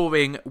year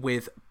touring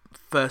with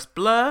first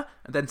Blur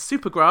and then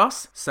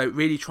Supergrass, so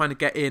really trying to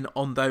get in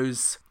on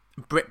those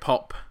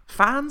Britpop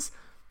fans.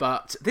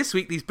 But this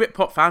week, these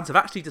Britpop fans have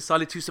actually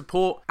decided to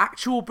support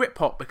actual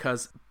Britpop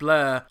because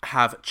Blur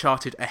have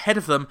charted ahead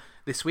of them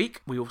this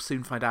week. We will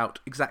soon find out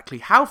exactly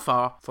how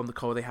far from The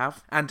Coral they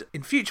have. And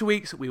in future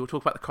weeks, we will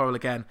talk about The Coral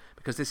again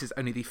because this is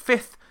only the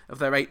 5th of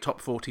their 8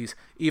 top 40s,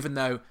 even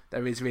though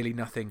there is really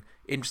nothing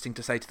interesting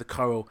to say to The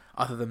Coral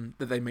other than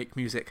that they make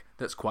music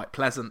that's quite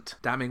pleasant.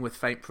 Damning with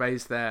faint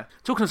praise there.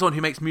 Talking to someone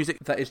who makes music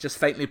that is just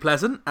faintly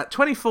pleasant. At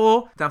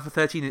 24, down for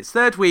 13 in its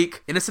 3rd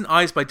week, Innocent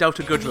Eyes by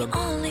Delta Goodrem. The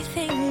only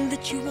thing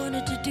that you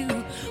wanted to do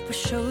was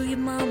show your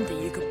mom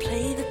that you could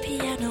play the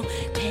piano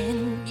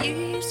 10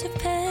 years have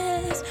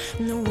passed,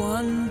 and the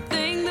one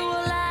thing that will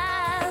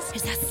last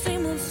is that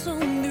same old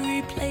song that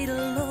we played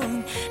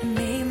alone and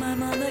made my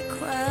mother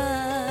cry.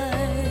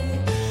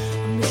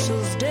 I miss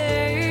those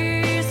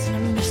days and I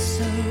miss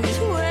those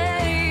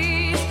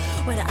ways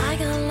when I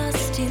got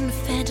lost in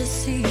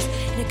fantasies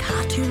in a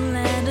cartoon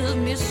land of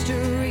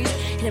mysteries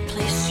in a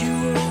place you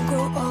won't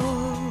grow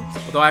old.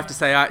 Although I have to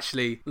say, I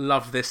actually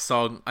love this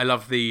song. I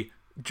love the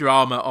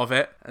drama of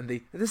it and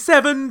the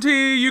 70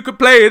 you could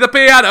play the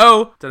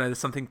piano. Don't know, there's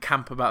something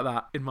camp about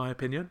that in my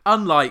opinion.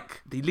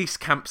 Unlike the least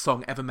camp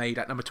song ever made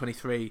at number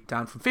 23,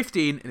 down from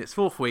 15 in its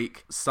 4th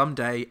week,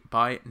 Someday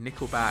by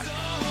Nickelback.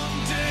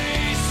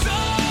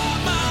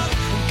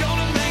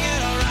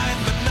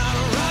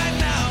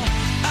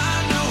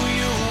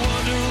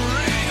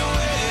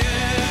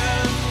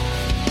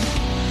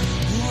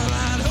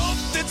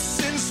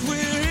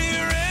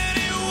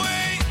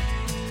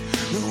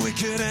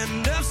 Could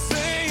end up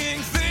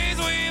saying things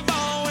we've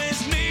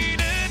always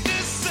needed to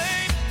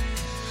say,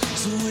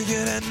 so we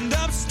could end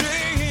up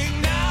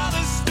staying. Now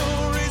the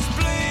story's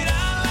played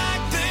out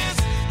like this,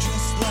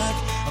 just like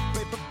a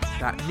paperback.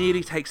 That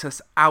nearly takes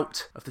us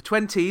out of the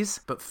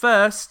 20s, but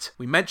first,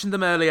 we mentioned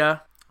them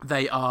earlier.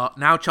 They are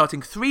now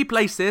charting 3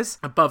 places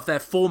above their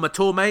former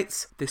tour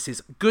mates. This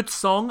is Good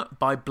Song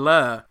by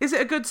Blur. Is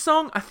it a good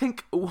song? I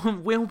think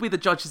we'll be the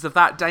judges of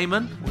that,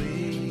 Damon.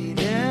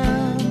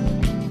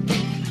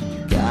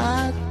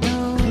 Got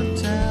no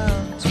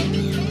time to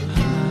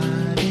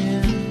hide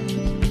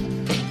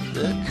in.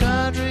 The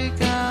country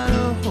got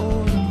a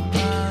hold of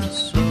my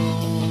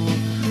soul.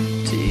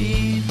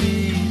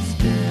 TV's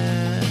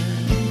dead,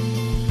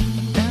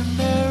 and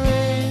there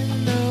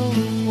ain't no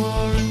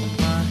more in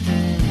my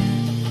head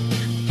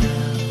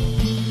now.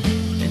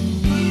 And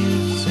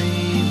you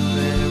seem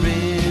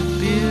very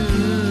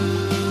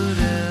beautiful.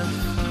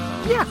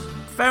 Yeah,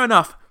 fair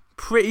enough.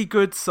 Pretty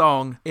good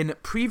song. In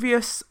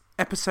previous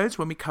episodes,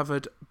 when we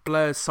covered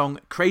Blur's song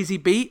Crazy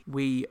Beat,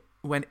 we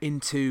went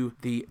into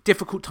the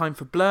difficult time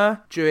for Blur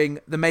during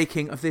the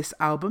making of this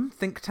album,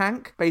 Think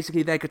Tank.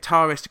 Basically, their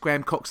guitarist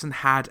Graham Coxon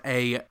had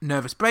a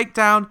nervous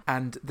breakdown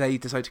and they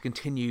decided to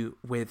continue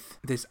with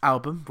this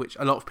album, which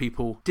a lot of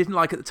people didn't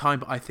like at the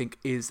time, but I think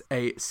is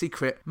a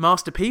secret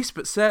masterpiece.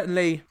 But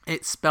certainly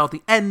it spelled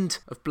the end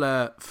of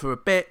Blur for a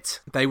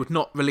bit. They would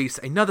not release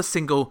another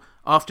single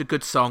after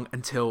Good Song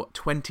until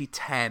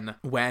 2010,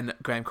 when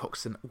Graham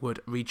Coxon would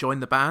rejoin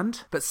the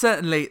band. But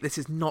certainly this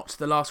is not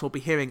the last we'll be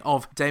hearing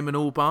of Damon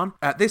Albarn.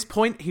 At this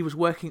point, he was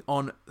working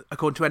on,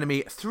 according to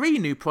NME, 3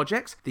 new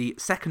projects. The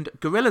second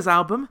Gorillaz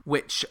album,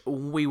 which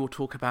we will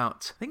talk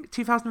about, I think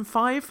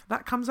 2005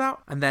 that comes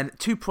out. And then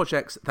 2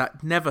 projects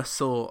that never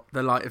saw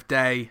the light of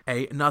day.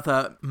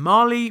 Another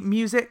Marley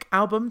music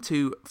album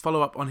to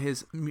follow up on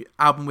his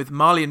album with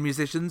Malian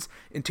musicians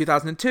in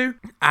 2002.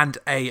 And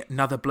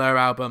another Blur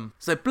album.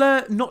 So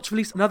Blur not to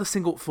release another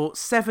single for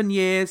 7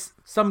 years.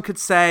 Some could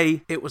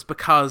say it was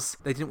because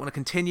they didn't want to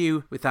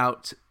continue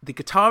without the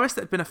guitarist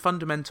that had been a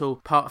fundamental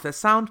part of their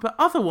sound, but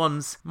other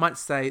ones might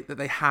say that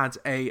they had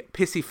a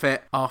pissy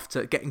fit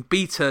after getting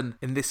beaten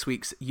in this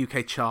week's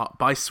UK chart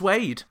by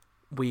Suede.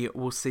 We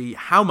will see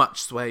how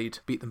much Suede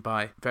beat them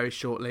by very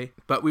shortly.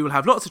 But we will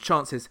have lots of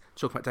chances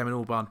to talk about Damon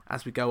Albarn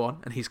as we go on,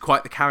 and he's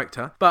quite the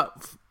character.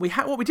 But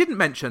what we didn't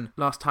mention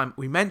last time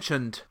we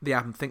mentioned the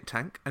album Think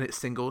Tank and its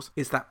singles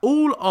is that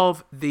all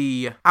of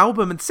the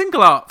album and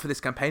single art for this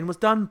campaign was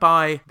done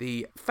by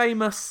the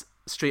famous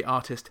street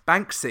artist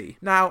Banksy.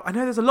 Now, I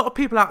know there's a lot of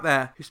people out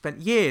there who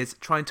spent years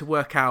trying to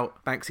work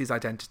out Banksy's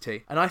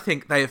identity, and I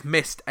think they have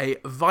missed a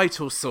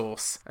vital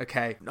source,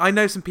 okay? I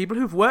know some people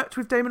who've worked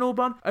with Damon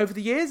Albarn over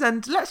the years,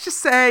 and let's just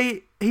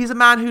say he's a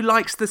man who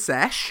likes the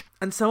sesh.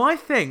 And so I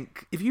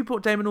think if you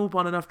bought Damon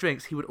Albarn enough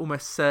drinks, he would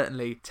almost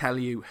certainly tell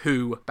you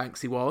who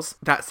Banksy was.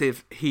 That's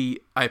if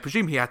I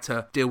presume he had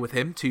to deal with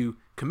him to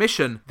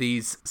commission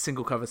these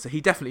single covers, so he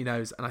definitely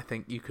knows, and I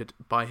think you could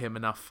buy him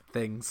enough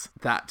things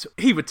that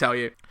he would tell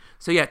you.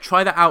 So yeah,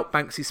 try that out,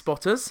 Banksy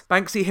spotters.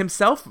 Banksy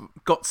himself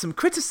got some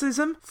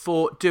criticism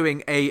for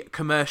doing a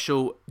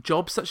commercial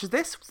job such as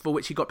this, for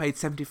which he got paid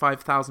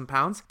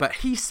 £75,000, but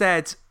he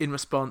said in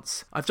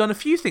response, "I've done a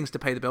few things to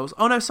pay the bills."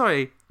 Oh no,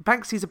 sorry,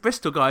 Banksy's a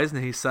Bristol guy,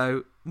 isn't he?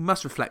 So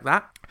must reflect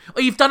that. "Oh,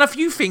 you've done a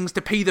few things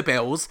to pay the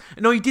bills.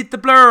 No, you did the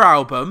Blur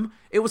album.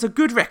 It was a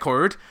good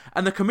record,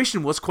 and the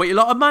commission was quite a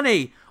lot of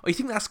money." Or you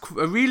think that's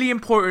a really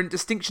important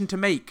distinction to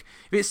make.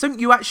 If it's something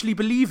you actually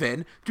believe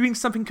in, doing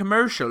something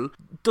commercial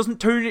doesn't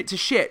turn it to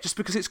shit just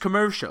because it's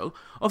commercial.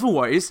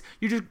 Otherwise,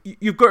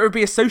 you've got to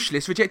be a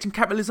socialist rejecting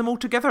capitalism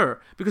altogether.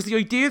 Because the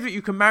idea that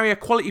you can marry a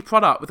quality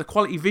product with a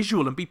quality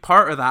visual and be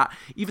part of that,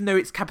 even though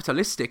it's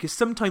capitalistic, is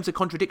sometimes a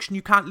contradiction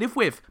you can't live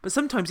with. But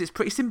sometimes it's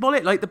pretty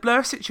symbolic, like the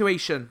Blur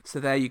situation. So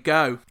there you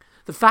go.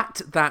 The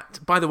fact that,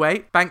 by the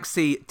way,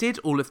 Banksy did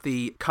all of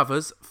the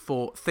covers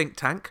for Think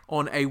Tank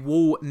on a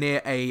wall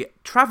near a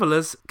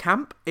travellers'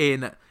 camp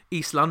in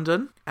East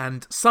London,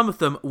 and some of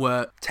them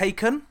were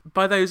taken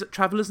by those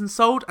travellers and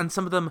sold, and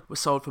some of them were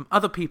sold from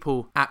other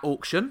people at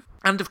auction.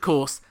 And of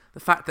course, the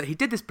fact that he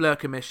did this Blur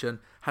commission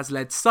has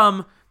led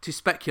some to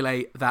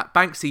speculate that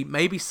Banksy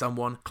may be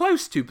someone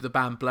close to the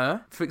band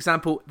Blur. For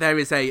example, there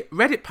is a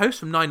Reddit post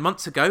from 9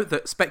 months ago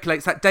that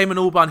speculates that Damon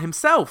Albarn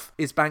himself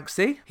is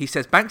Banksy. He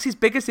says Banksy's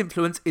biggest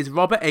influence is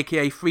Robert,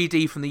 aka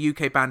 3D from the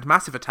UK band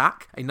Massive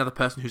Attack, another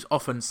person who's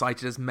often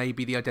cited as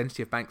maybe the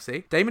identity of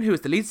Banksy. Damon, who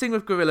is the lead singer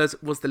of Gorillaz,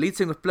 was the lead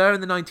singer of Blur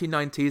in the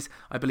 1990s.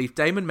 I believe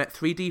Damon met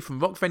 3D from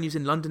rock venues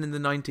in London in the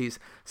 90s.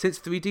 Since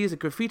 3D is a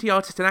graffiti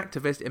artist and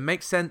activist, it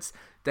makes sense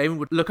Damon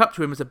would look up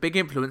to him as a big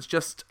influence,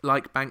 just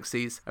like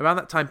Banksy's. Around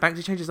that time,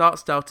 Banksy changed his art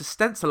style to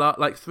stencil art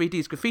like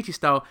 3D's graffiti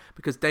style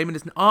because Damon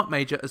is an art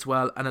major as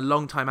well and a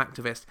long-time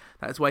activist.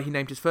 That is why he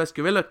named his first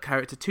gorilla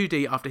character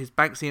 2D after his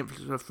Banksy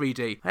influence of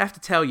 3D. I have to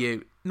tell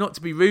you, not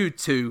to be rude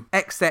to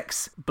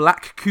XX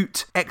Black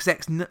Coot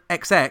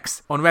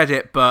XXXX on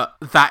Reddit, but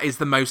that is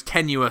the most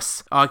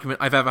tenuous argument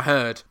I've ever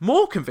heard.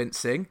 More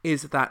convincing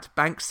is that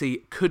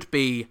Banksy could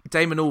be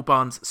Damon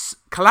Albarn's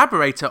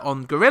collaborator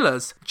on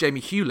Gorillaz, Jamie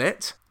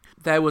Hewlett.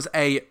 There was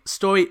a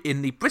story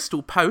in the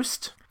Bristol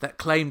Post that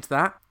claimed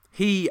that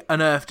he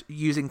unearthed,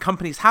 using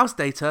company's house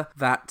data,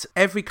 that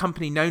every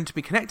company known to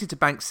be connected to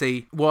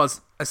Banksy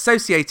was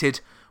associated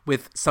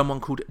with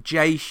someone called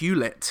Jay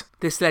Hewlett.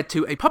 This led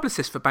to a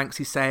publicist for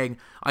Banksy saying,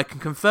 "I can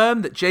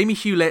confirm that Jamie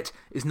Hewlett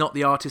is not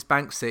the artist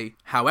Banksy."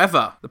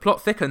 However, the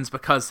plot thickens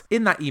because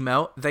in that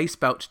email, they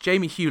spelt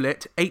Jamie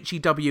Hewlett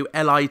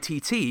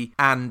Hewlitt,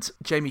 and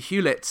Jamie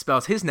Hewlett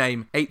spells his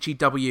name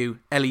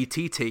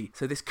Hewlett.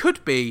 So this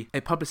could be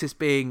a publicist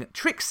being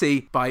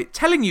tricksy by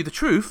telling you the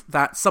truth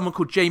that someone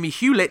called Jamie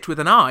Hewlett with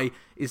an I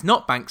is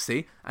not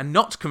Banksy, and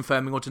not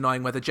confirming or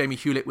denying whether Jamie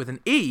Hewlett with an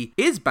E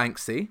is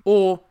Banksy,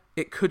 or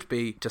it could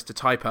be just a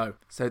typo.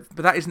 But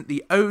that isn't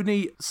the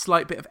only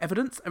slight bit of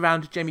evidence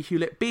around Jamie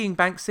Hewlett being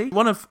Banksy.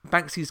 One of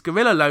Banksy's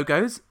gorilla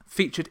logos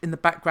featured in the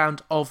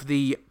background of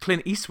the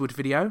Clint Eastwood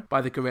video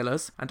by the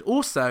Gorillaz. And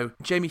also,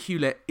 Jamie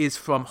Hewlett is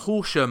from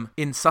Horsham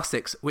in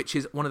Sussex, which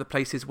is one of the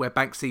places where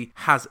Banksy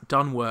has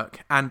done work.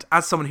 And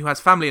as someone who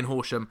has family in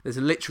Horsham, there's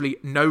literally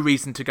no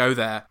reason to go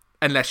there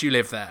unless you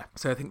live there.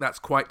 So I think that's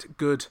quite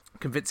good,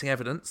 convincing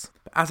evidence.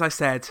 But as I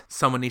said,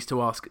 someone needs to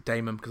ask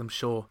Damon, because I'm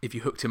sure if you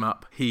hooked him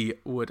up, he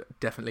would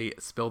definitely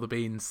spill the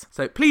beans.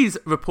 So please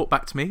report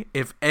back to me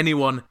if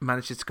anyone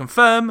manages to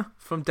confirm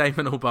from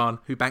Damon Albarn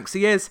who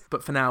Banksy is.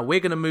 But for now,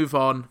 we're going to move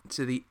on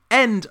to the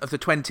end of the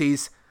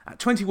 20s At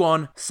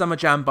 21, Summer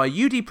Jam by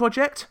UD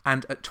Project.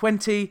 And at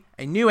 20,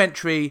 a new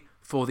entry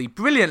for the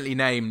brilliantly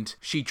named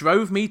She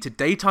Drove Me to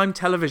Daytime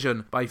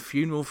Television by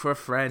Funeral for a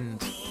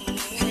Friend.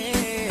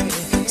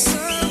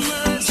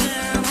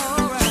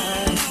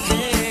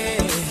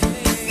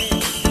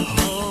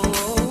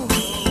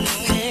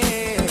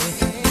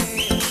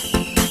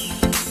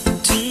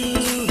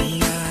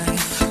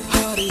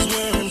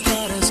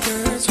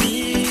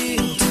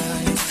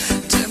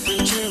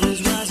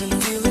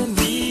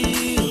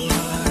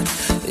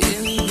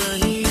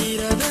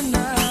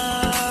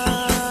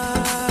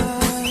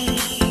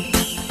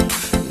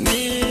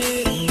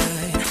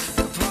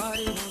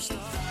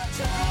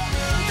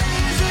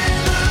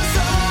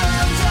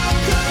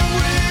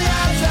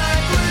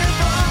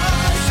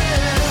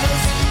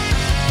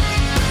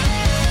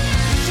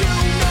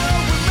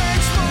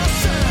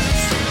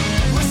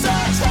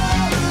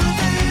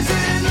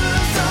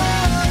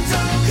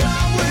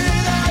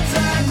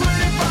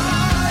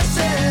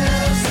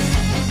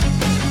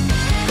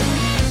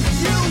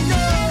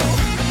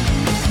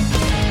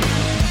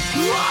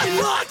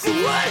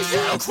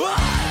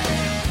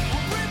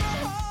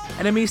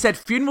 NME said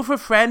Funeral for a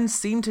Friend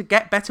seemed to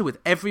get better with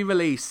every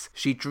release.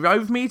 She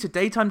Drove Me to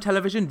Daytime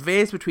Television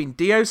veers between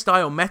Dio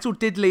style metal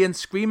diddly and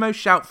screamo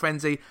shout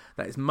frenzy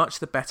that is much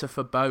the better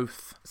for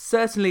both.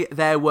 Certainly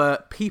there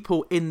were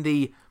people in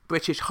the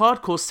British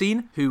hardcore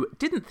scene who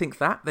didn't think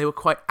that. They were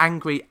quite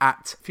angry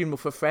at Funeral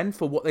for a Friend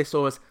for what they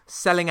saw as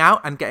selling out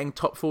and getting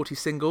top 40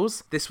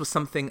 singles. This was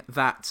something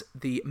that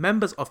the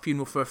members of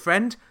Funeral for a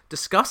Friend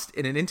discussed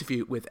in an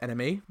interview with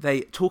NME.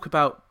 They talk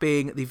about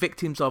being the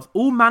victims of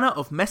all manner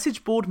of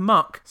message board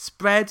muck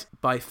spread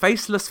by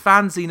faceless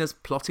fanziners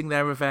plotting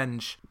their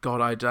revenge.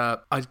 God,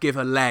 I'd give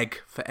a leg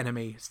for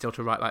NME still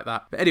to write like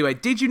that. But anyway,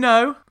 did you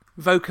know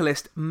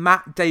vocalist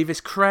Matt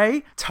Davis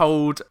Cray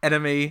told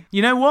NME,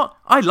 you know what?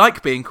 I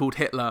like being called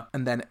Hitler.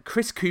 And then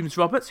Chris Coombs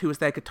Roberts, who was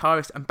their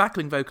guitarist and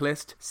backing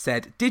vocalist,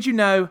 said, did you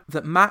know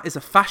that Matt is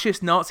a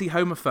fascist Nazi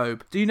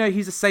homophobe? Do you know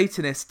he's a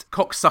Satanist,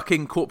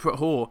 cock-sucking corporate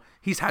whore?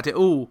 He's had it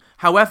all.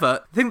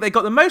 However, the thing they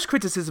got the most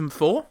criticism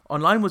for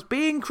online was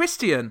being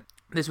Christian.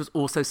 This was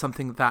also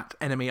something that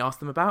NME asked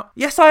them about.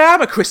 Yes, I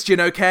am a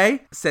Christian,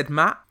 okay? Said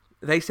Matt.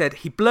 They said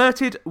he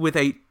blurted with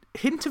a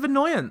hint of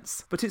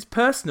annoyance, but it's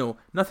personal,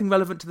 nothing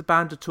relevant to the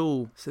band at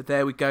all. So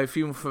there we go,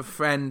 Funeral for a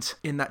Friend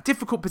in that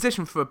difficult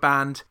position for a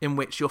band in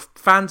which your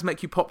fans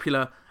make you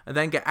popular and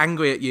then get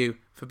angry at you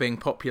for being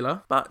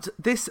popular. But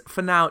this,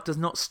 for now, does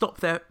not stop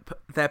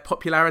their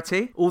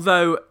popularity,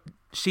 although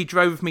She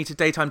Drove Me to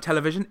Daytime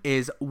Television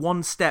is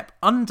one step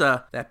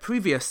under their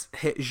previous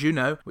hit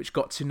Juno, which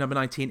got to number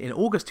 19 in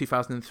August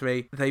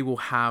 2003. They will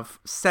have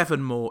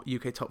 7 more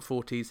UK Top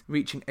 40s,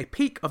 reaching a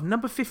peak of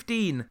number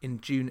 15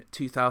 in June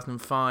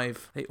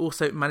 2005. They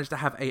also managed to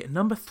have a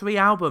number 3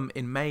 album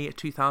in May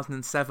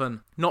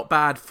 2007. Not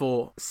bad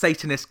for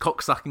Satanist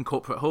cocksucking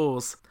corporate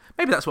whores.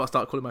 Maybe that's what I'll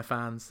start calling my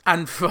fans.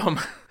 And from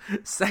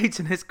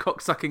Satanist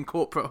cocksucking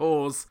corporate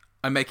whores,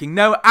 I'm making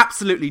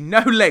absolutely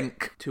no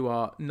link to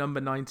our number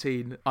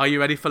 19, Are You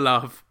Ready for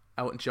Love,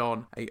 Elton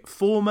John, a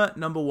former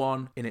number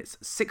 1 in its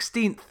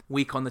 16th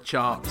week on the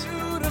chart. If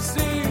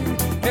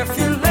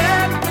you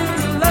let me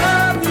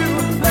love you,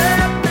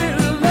 let me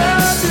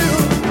love you.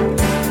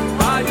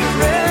 Are you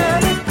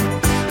ready?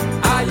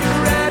 Are you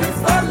ready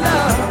for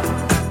love?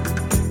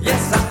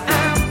 Yes, I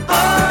am.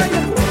 Are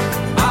you?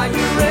 Are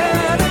you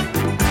ready?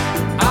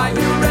 Are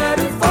you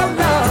ready for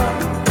love?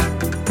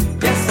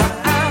 Yes, I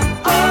am.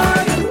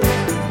 Are you?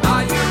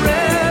 Are you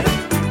ready?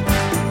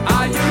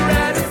 Are you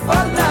ready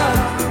for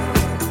love?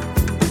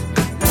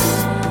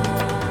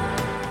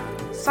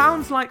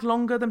 Sounds like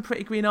longer than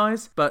Pretty Green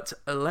Eyes, but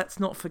let's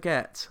not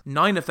forget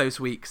 9 of those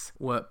weeks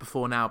were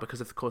before now, because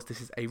of course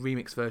this is a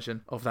remix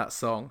version of that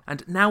song.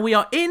 And now we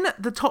are in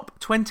the top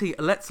 20.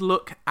 Let's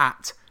look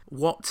at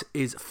what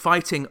is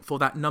fighting for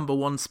that number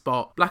 1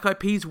 spot. Black Eyed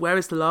Peas' Where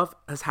Is the Love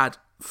has had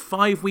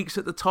 5 weeks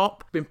at the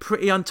top, been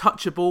pretty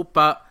untouchable,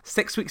 but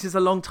 6 weeks is a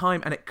long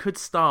time and it could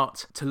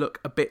start to look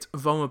a bit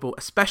vulnerable,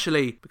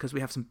 especially because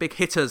we have some big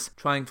hitters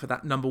trying for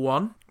that number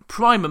 1.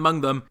 Prime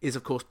among them is,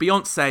 of course,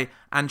 Beyoncé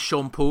and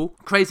Sean Paul.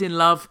 Crazy in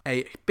Love,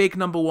 a big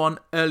number 1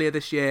 earlier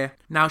this year.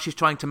 Now she's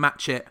trying to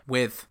match it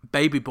with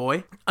Baby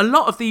Boy. A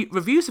lot of the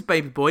reviews of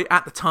Baby Boy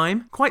at the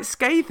time, quite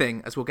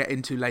scathing, as we'll get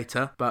into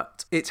later.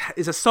 But it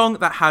is a song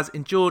that has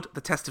endured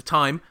the test of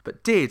time.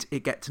 But did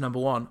it get to number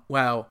 1?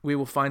 Well, we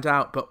will find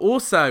out. But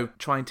also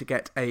trying to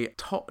get a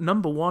top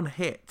number 1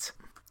 hit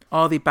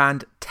are the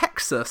band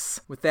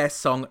Texas with their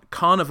song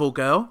Carnival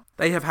Girl.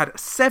 They have had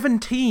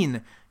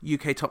 17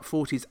 UK Top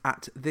 40s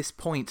at this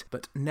point,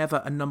 but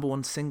never a number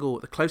 1 single.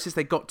 The closest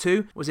they got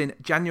to was in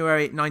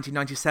January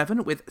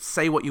 1997 with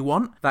Say What You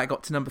Want. That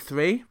got to number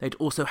 3. They'd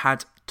also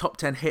had top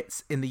 10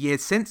 hits in the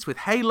years since with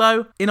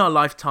Halo, In Our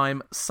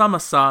Lifetime, Summer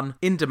Sun,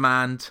 In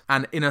Demand,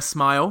 and Inner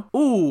Smile.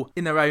 All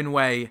in their own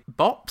way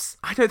bops.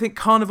 I don't think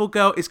Carnival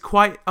Girl is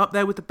quite up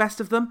there with the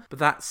best of them,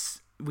 but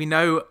we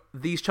know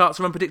these charts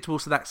are unpredictable,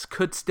 so that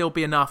could still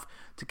be enough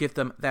to give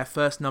them their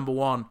first number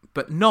 1,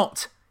 but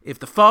not if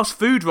the fast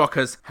food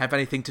rockers have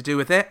anything to do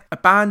with it. A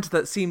band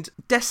that seemed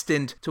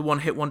destined to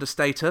one-hit wonder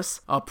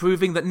status are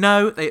proving that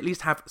no, they at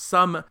least have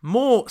some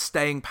more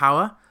staying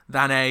power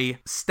than a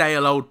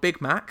stale old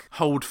Big Mac,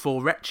 hold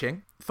for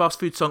retching. Fast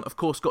Food Song, of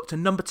course, got to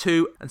number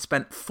 2 and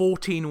spent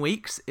 14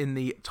 weeks in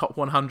the top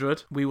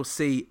 100. We will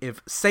see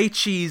if Say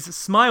Cheese,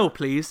 Smile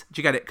Please, do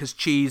you get it? Because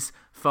cheese,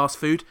 fast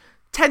food,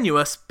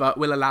 tenuous, but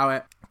we'll allow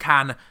it,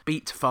 can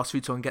beat Fast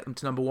Food Song and get them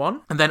to number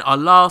 1. And then our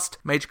last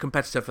major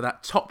competitor for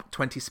that top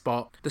 20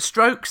 spot, The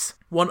Strokes,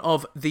 one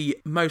of the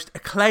most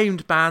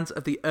acclaimed bands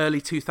of the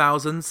early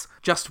 2000s.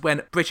 Just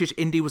when British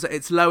indie was at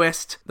its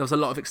lowest, there was a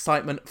lot of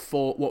excitement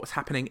for what was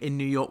happening in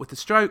New York with The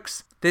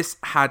Strokes. This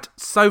had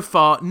so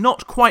far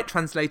not quite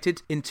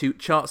translated into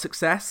chart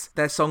success.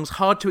 Their songs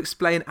Hard to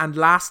Explain and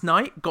Last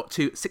Night got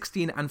to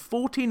 16 and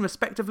 14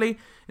 respectively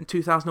in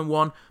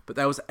 2001, but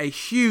there was a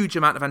huge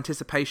amount of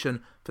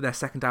anticipation for their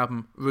second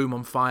album, Room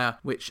on Fire,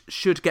 which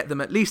should get them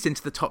at least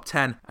into the top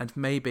 10 and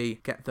maybe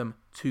get them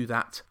to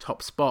that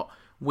top spot.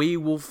 We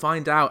will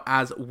find out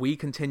as we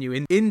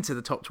continue into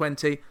the top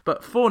 20,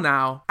 but for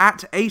now,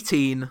 at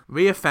 18,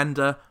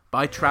 Reoffender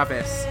by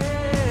Travis.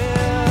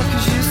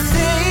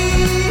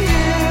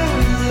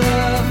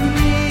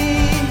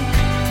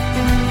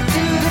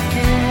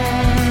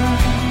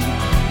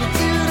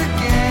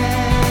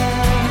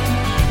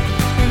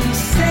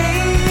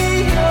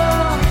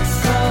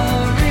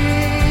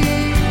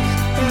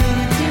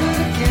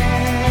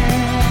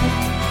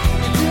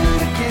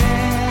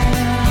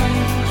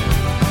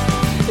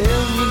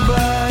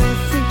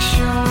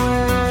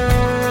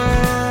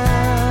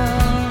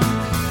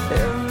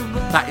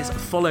 That is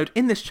followed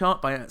in this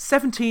chart by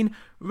 17,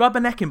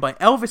 Rubberneckin' by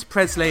Elvis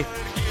Presley.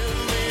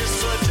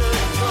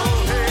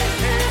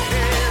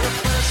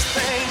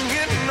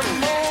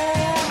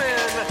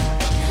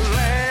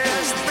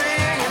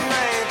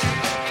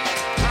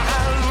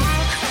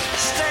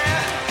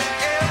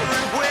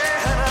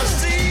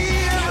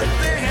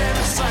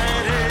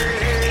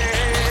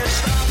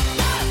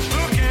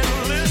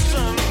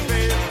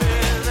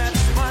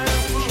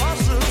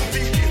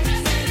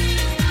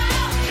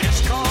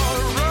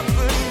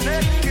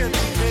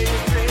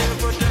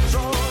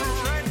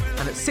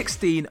 And at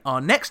 16, our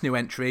next new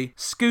entry,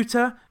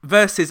 Scooter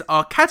versus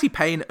Arcady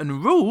Payne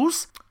and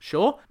Rules.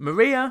 Sure,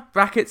 Maria,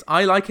 brackets,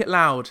 I Like It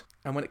Loud.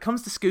 And when it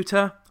comes to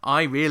Scooter,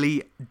 I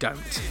really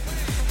don't.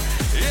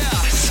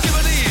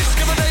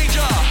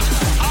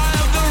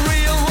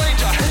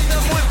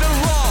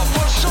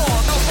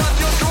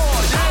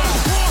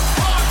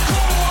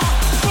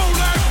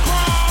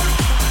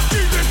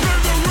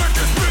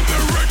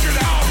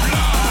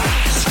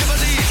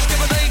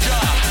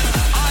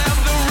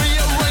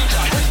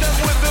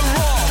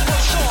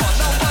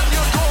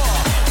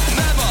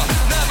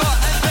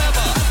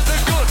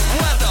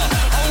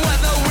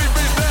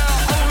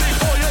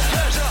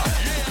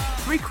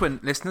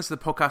 Frequent listeners to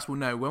the podcast will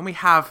know when we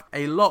have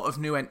a lot of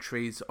new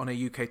entries on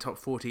a UK Top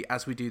 40,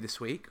 as we do this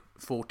week,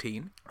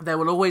 14, there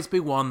will always be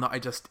one that I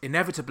just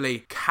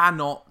inevitably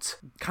cannot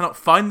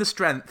find the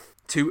strength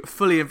to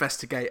fully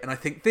investigate. And I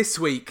think this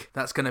week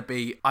that's going to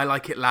be I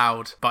Like It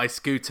Loud by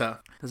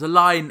Scooter. There's a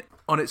line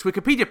on its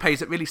Wikipedia page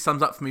that really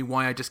sums up for me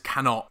why I just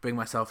cannot bring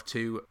myself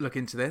to look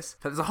into this.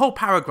 So there's a whole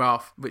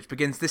paragraph which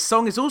begins, "This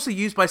song is also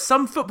used by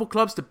some football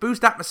clubs to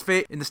boost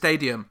atmosphere in the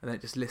stadium." And then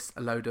it just lists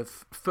a load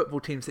of football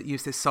teams that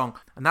use this song.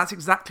 And that's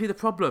exactly the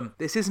problem.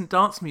 This isn't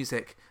dance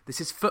music. This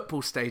is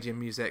football stadium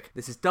music.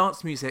 This is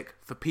dance music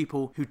for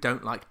people who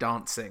don't like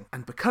dancing.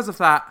 And because of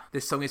that,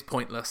 this song is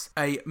pointless.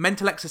 A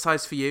mental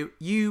exercise for you.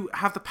 You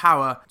have the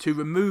power to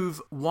remove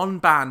one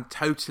band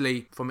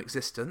totally from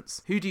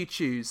existence. Who do you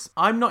choose?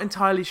 I'm not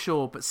entirely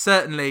sure, but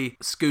certainly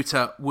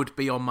Scooter would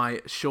be on my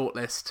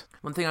shortlist.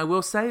 One thing I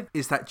will say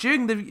is that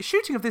during the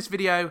shooting of this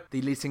video,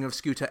 the lead singer of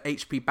Scooter,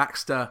 H.P.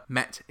 Baxter,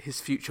 met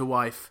his future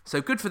wife. So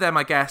good for them,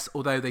 I guess,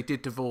 although they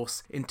did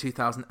divorce in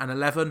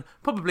 2011,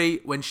 probably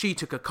when she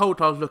took a cold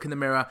hard look in the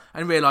mirror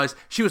and realised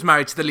she was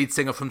married to the lead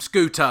singer from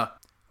Scooter.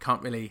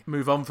 Can't really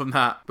move on from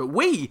that. But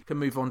we can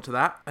move on to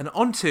that and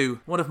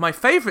onto one of my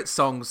favourite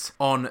songs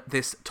on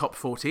this top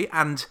 40,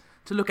 and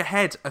to look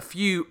ahead a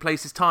few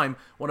places' time,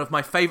 one of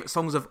my favourite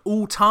songs of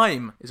all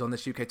time is on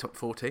this UK Top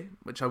 40,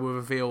 which I will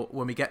reveal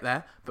when we get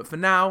there. But for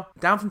now,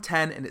 down from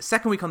 10 in its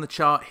second week on the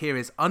chart, here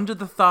is Under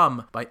the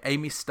Thumb by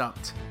Amy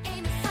Stutt.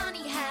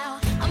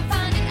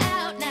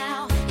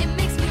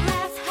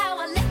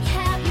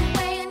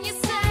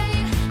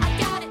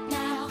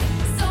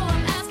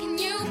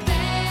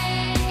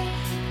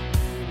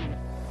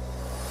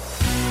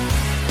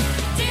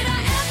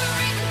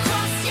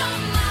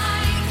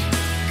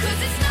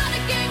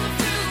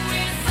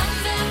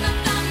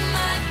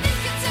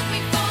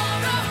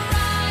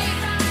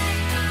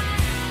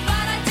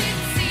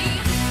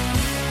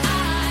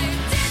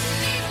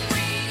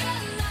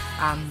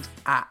 And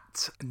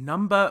at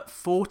number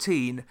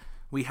 14,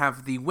 we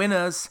have the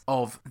winners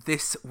of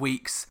this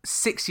week's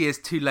 6 Years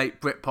Too Late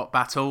Britpop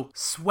battle,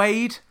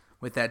 Suede,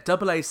 with their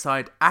double A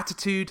side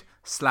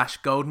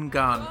Attitude/Golden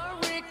Gun.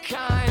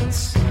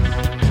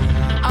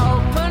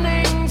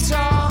 Opening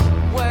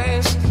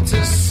doorways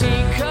to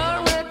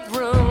secret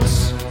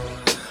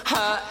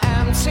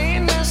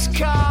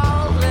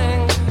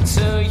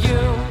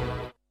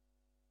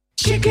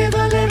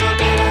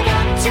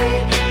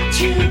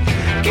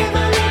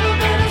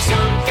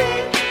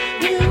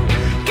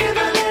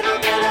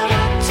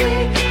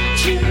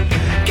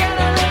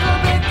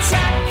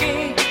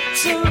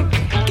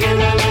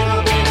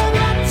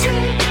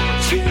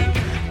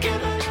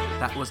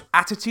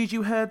Attitude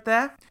you heard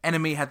there?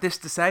 Enemy had this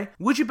to say: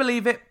 "Would you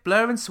believe it?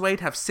 Blur and Suede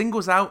have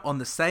singles out on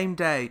the same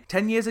day.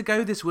 10 years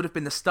ago this would have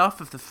been the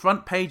stuff of the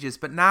front pages,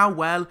 but now,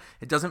 well,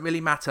 it doesn't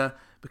really matter,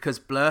 because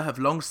Blur have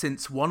long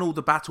since won all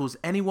the battles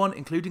anyone,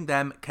 including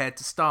them, cared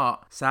to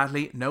start.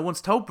 Sadly, no one's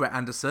told Brett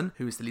Anderson,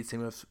 who is the lead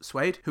singer of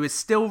Suede, who is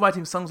still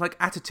writing songs like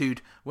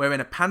Attitude, wherein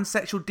a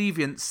pansexual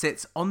deviant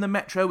sits on the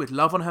metro with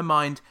love on her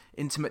mind,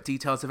 intimate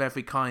details of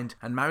every kind,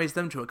 and marries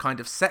them to a kind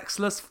of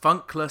sexless,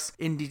 funkless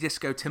indie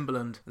disco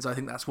Timbaland." As I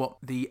think that's what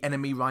the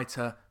Enemy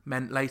writer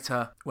meant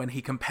later when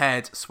he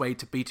compared Suede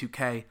to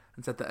B2K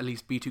and said that at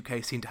least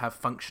B2K seemed to have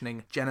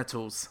functioning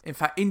genitals. In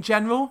fact, in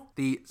general,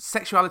 the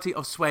sexuality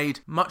of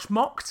Suede much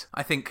mocked,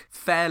 I think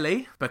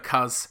fairly,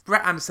 because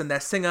Brett Anderson, their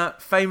singer,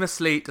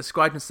 famously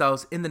described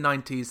themselves in the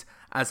 90s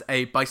as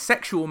a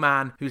bisexual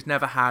man who's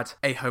never had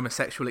a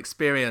homosexual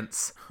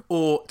experience.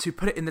 Or, to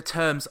put it in the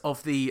terms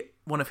of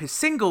one of his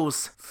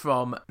singles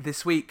from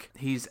this week,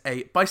 he's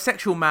a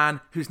bisexual man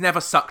who's never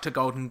sucked a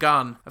golden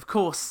gun. Of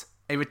course,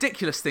 a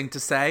ridiculous thing to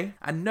say,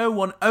 and no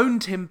one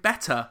owned him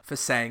better for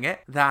saying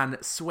it than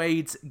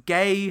Suede's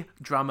gay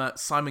drummer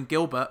Simon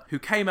Gilbert, who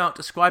came out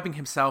describing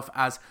himself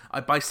as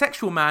a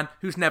bisexual man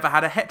who's never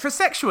had a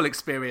heterosexual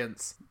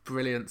experience.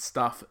 Brilliant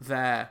stuff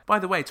there. By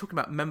the way, talking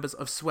about members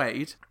of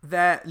Suede,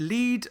 their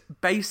lead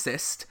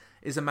bassist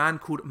is a man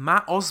called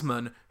Matt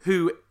Osman,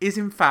 who is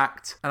in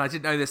fact, and I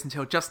didn't know this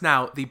until just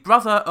now, the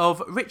brother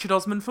of Richard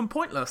Osman from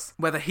Pointless.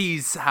 Whether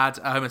he's had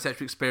a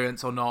homosexual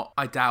experience or not,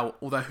 I doubt,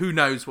 although who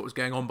knows what was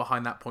going on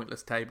behind that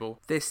Pointless table.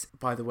 This,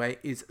 by the way,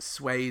 is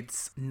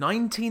Suede's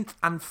 19th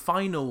and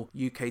final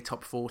UK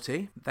Top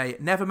 40. They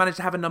never managed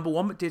to have a number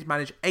one, but did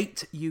manage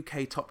 8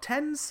 UK Top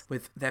 10s,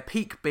 with their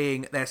peak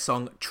being their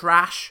song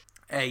Trash,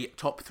 a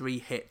top 3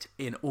 hit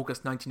in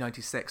August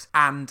 1996,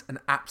 and an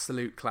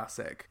absolute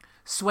classic.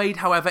 Suede,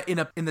 however,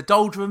 in the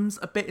doldrums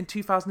a bit in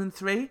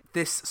 2003.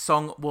 This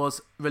song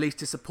was released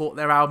to support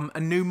their album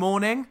A New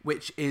Morning,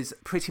 which is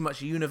pretty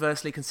much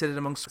universally considered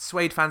amongst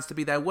Suede fans to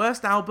be their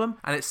worst album,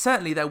 and it's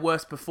certainly their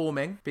worst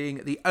performing,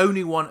 being the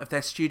only one of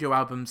their studio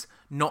albums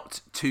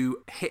not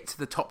to hit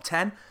the top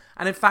 10.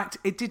 And in fact,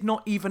 it did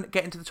not even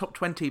get into the top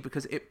 20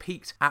 because it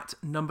peaked at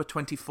number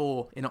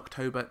 24 in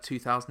October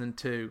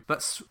 2002.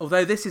 But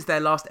although this is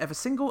their last ever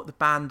single, the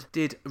band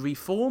did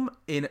reform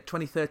in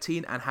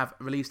 2013 and have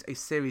released a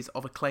series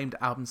of acclaimed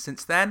albums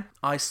since then.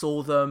 I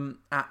saw them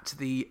at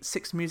the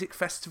Six Music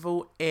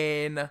Festival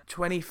in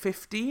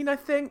 2015, I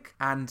think,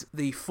 and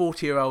the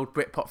 40-year-old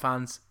Britpop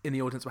fans in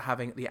the audience were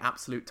having the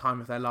absolute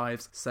time of their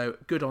lives. So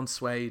good on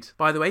Suede.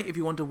 By the way, if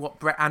you wonder what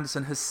Brett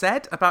Anderson has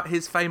said about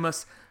his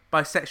famous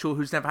bisexual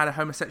who's never had a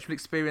homosexual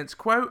experience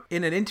quote,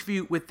 in an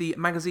interview with the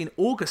magazine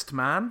August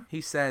Man,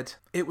 he said,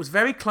 "It was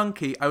very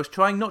clunky. I was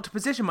trying not to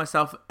position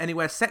myself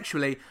anywhere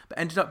sexually, but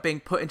ended up being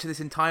put into this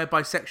entire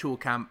bisexual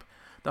camp.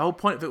 The whole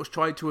point of it was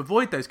trying to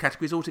avoid those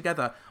categories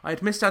altogether. I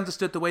had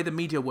misunderstood the way the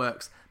media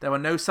works. There are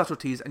no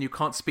subtleties and you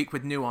can't speak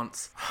with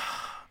nuance."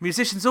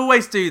 Musicians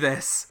always do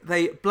this.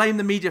 They blame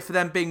the media for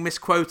them being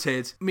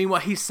misquoted.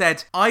 Meanwhile, he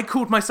said, "I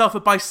called myself a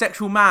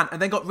bisexual man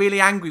and then got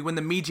really angry when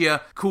the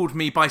media called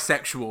me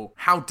bisexual.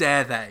 How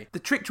dare they?" The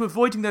trick to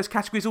avoiding those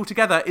categories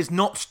altogether is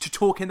not to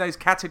talk in those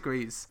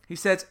categories. He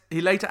said,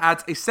 he later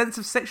adds, "A sense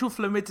of sexual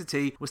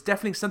fluidity was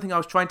definitely something I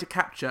was trying to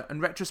capture,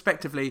 and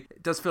retrospectively,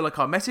 it does feel like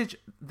our message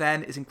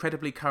then is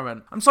incredibly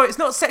current." I'm sorry, it's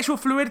not sexual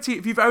fluidity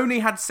if you've only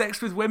had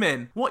sex with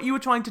women. What you were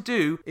trying to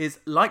do is,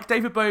 like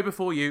David Bowie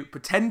before you,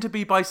 pretend to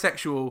be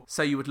bisexual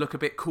so you would look a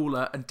bit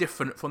cooler and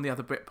different from the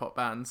other Britpop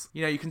bands.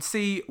 You know, you can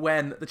see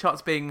when the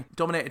chart's being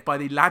dominated by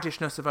the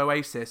laddishness of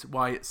Oasis,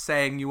 why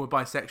saying you were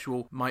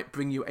bisexual might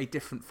bring you a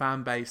different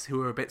fan base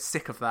who are a bit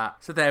sick of that.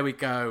 So there we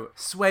go.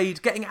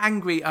 Suede getting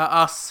angry at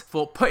us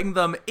for putting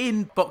them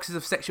in boxes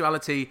of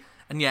sexuality,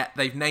 and yet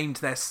they've named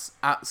their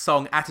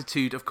song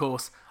Attitude, of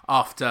course,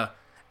 after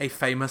a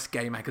famous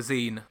gay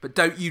magazine. But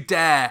don't you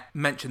dare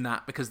mention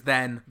that, because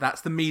then that's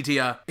the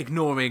media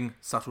ignoring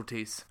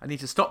subtleties. I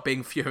need to stop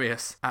being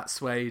furious at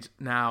Suede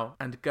now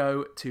and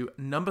go to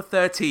number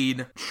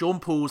 13, Sean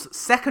Paul's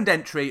second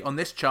entry on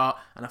this chart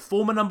and a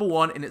former number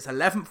one in its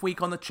 11th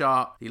week on the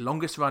chart, the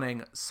longest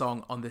running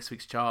song on this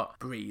week's chart,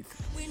 Breathe. So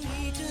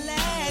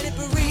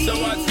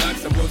what's that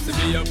supposed to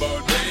be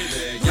about,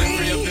 baby? Get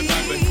free up the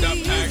vibe and stop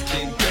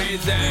acting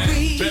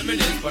crazy.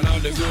 Reminisce on all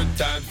the good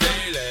times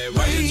daily.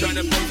 Why you trying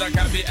to pose like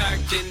I be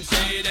acting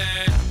shady?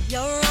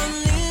 You're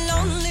only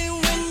lonely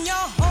when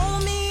you're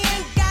home. You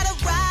ain't got a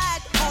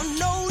ride on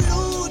no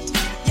loot.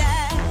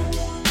 Yeah.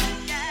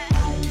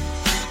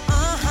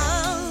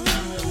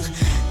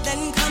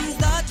 Then comes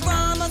the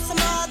drama.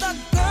 Some other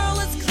girl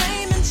is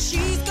claiming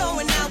she's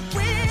going out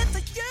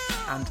with you.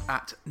 And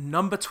at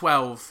number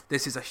 12,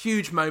 this is a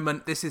huge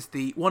moment. This is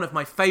one of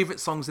my favourite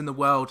songs in the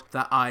world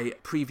that I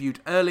previewed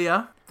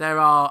earlier. There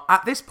are,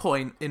 at this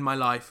point in my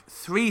life,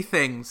 3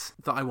 things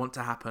that I want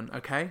to happen,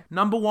 okay?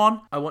 Number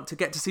 1, I want to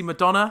get to see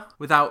Madonna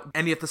without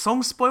any of the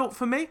songs spoilt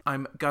for me.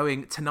 I'm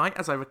going tonight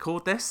as I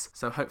record this,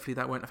 so hopefully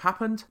that won't have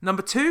happened.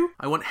 Number 2,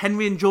 I want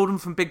Henry and Jordan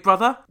from Big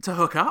Brother to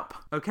hook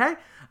up, okay?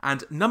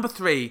 And number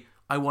 3,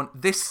 I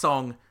want this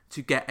song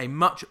to get a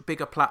much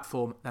bigger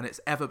platform than it's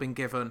ever been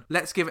given.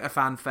 Let's give it a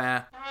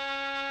fanfare.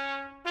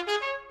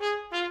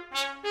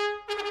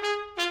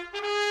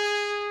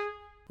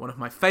 One of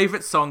my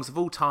favourite songs of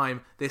all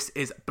time. This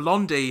is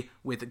Blondie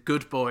with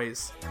Good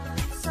Boys.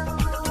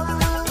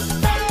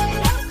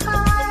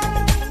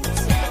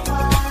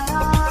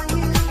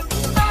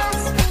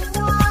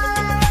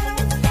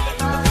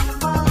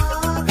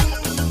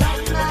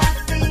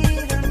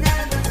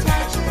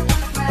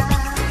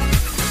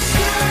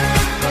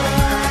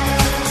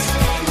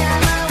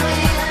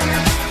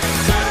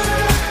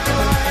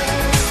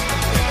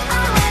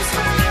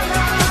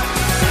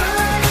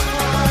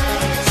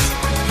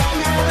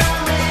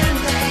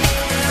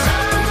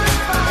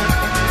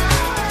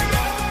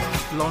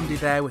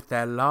 There with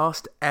their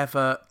last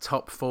ever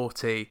top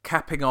 40,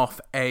 capping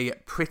off a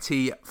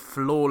pretty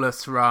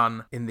flawless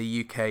run in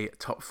the UK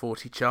top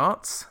 40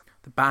 charts.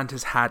 The band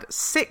has had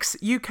 6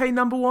 UK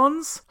number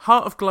ones: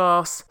 Heart of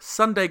Glass,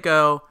 Sunday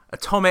Girl,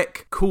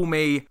 Atomic, Call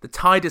Me, The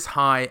Tide is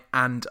High,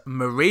 and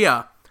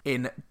Maria.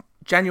 In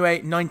January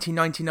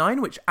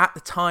 1999, which at the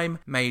time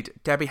made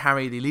Debbie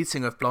Harry, the lead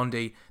singer of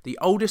Blondie, the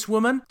oldest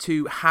woman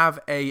to have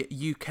a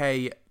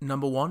UK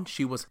number one.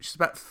 She's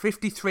about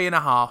 53 and a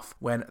half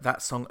when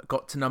that song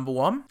got to number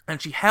one,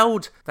 and she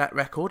held that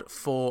record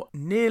for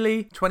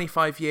nearly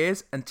 25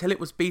 years until it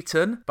was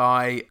beaten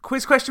by,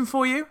 quiz question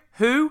for you,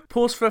 who?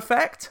 Pause for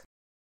effect.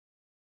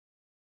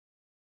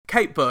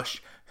 Kate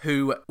Bush,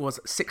 who was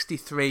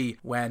 63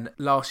 when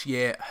last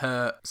year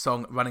her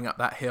song Running Up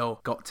That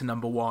Hill got to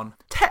number one.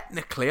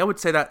 Technically, I would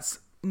say that's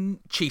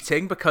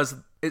cheating because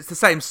it's the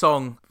same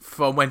song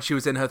from when she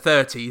was in her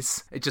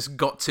 30s. It just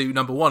got to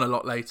number one a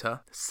lot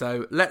later.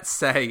 So let's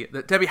say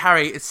that Debbie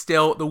Harry is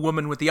still the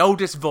woman with the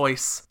oldest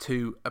voice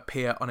to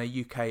appear on a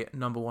UK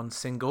number one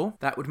single.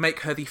 That would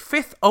make her the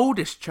 5th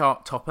oldest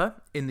chart topper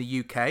in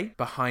the UK,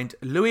 behind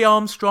Louis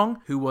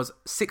Armstrong, who was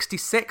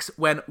 66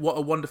 when What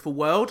a Wonderful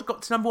World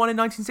got to number one in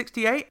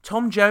 1968.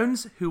 Tom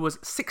Jones, who was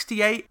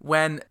 68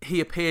 when he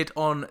appeared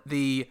on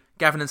the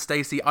Gavin and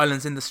Stacey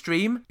Islands in the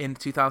Stream in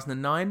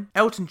 2009.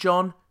 Elton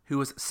John, who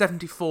was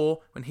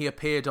 74 when he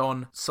appeared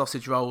on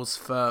Sausage Rolls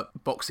for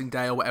Boxing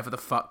Day or whatever the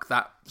fuck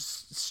that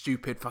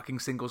stupid fucking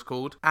single's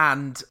called.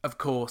 And, of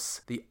course,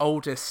 the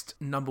oldest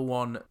number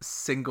one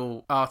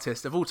single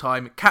artist of all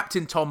time,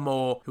 Captain Tom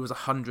Moore, who was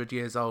 100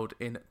 years old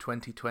in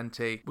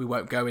 2020. We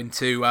won't go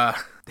into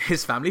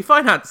his family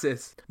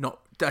finances.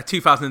 Not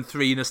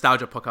 2003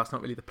 nostalgia podcast,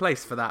 not really the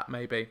place for that,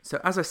 maybe. So,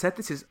 as I said,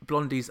 this is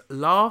Blondie's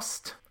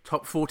last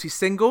top 40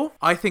 single.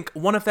 I think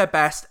one of their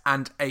best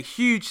and a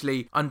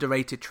hugely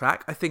underrated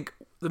track. I think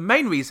the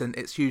main reason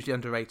it's hugely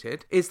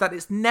underrated is that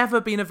it's never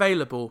been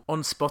available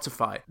on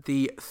Spotify.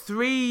 The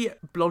 3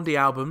 Blondie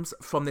albums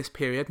from this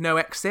period, No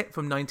Exit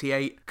from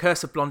 98,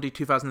 Curse of Blondie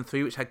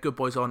 2003, which had Good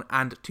Boys on,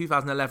 and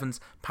 2011's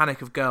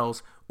Panic of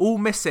Girls, all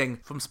missing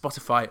from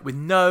Spotify with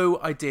no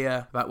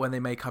idea about when they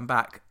may come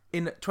back.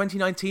 In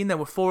 2019, there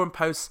were forum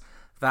posts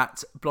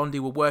that Blondie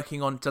were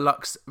working on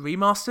deluxe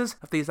remasters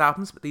of these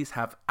albums, but these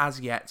have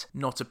as yet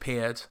not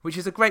appeared, which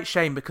is a great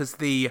shame because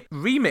the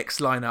remix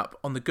lineup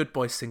on the Good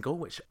Boys single,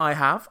 which I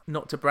have,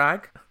 not to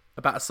brag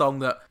about a song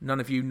that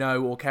none of you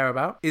know or care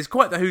about, is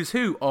quite the who's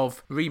who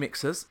of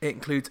remixers. It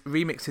includes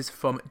remixes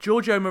from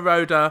Giorgio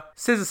Moroder,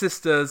 Scissor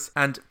Sisters,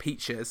 and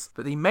Peaches.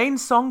 But the main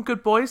song,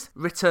 Good Boys,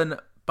 written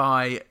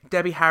by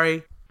Debbie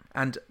Harry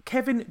and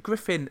Kevin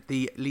Griffin,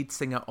 the lead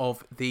singer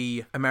of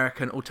the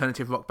American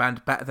alternative rock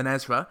band Better Than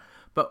Ezra.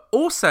 But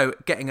also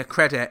getting a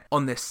credit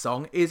on this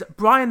song is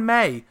Brian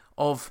May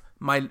of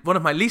one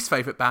of my least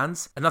favourite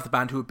bands, another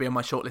band who would be on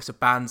my shortlist of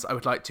bands I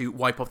would like to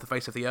wipe off the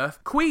face of the earth,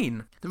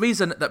 Queen. The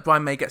reason that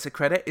Brian May gets a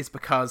credit is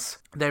because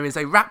there is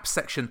a rap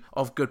section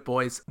of Good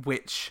Boys,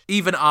 which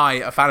even I,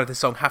 a fan of this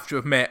song, have to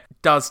admit,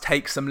 does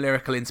take some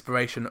lyrical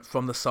inspiration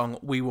from the song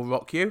We Will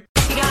Rock You.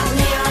 You got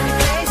me on your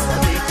face, a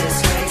big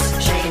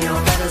disgrace, shaking your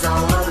feathers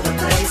all over the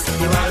place.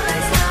 You want to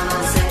face down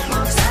on St.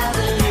 Mark's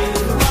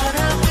Avenue. What a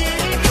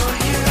pity for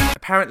you.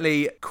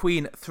 Apparently,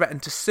 Queen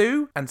threatened to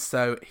sue, and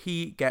so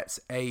he gets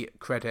a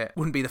credit.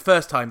 Wouldn't be the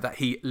first time that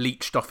he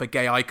leached off a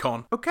gay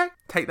icon. Okay,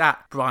 take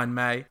that, Brian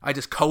May. I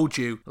just cold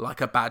you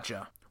like a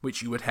badger,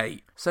 which you would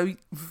hate. So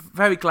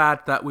very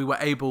glad that we were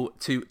able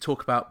to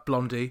talk about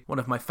Blondie, one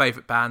of my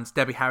favourite bands.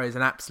 Debbie Harry is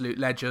an absolute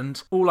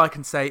legend. All I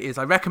can say is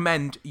I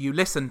recommend you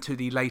listen to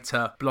the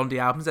later Blondie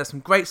albums. There's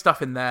some great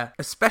stuff in there,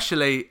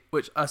 especially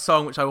a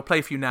song which I will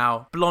play for you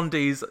now,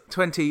 Blondie's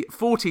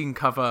 2014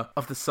 cover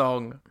of the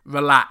song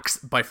Relax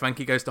by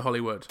Frankie Goes to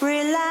Hollywood.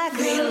 Relax,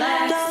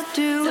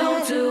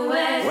 don't do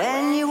it.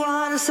 When you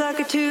want to suck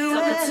it to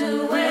it.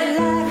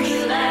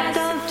 Relax,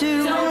 don't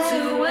do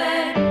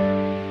it.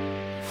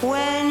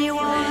 When you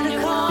want to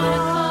call.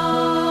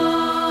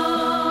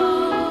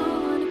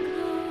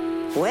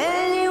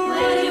 When you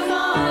want to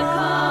call.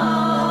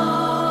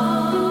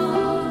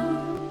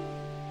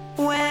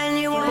 When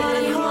you want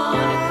to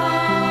call.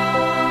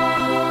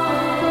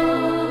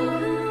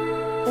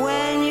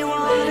 When you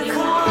want to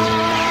call.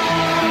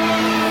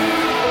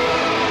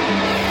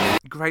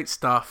 Great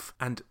stuff,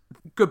 and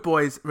Good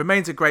Boys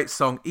remains a great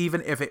song,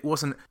 even if it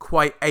wasn't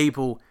quite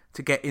able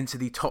to get into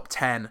the top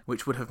 10,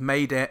 which would have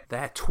made it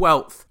their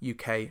 12th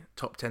UK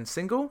top 10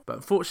 single. But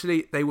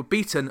unfortunately, they were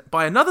beaten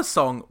by another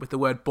song with the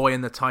word boy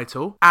in the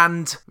title,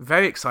 and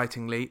very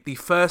excitingly, the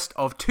first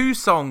of 2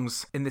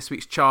 songs in this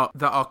week's chart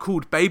that are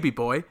called Baby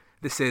Boy.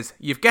 This is,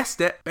 you've guessed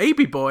it,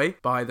 Baby Boy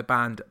by the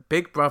band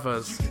Big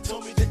Brothers. You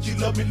told me that you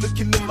love me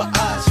looking in my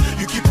eyes.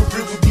 You keep it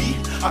real with me,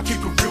 I keep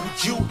it real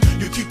with you.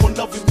 You keep on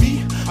loving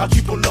me, I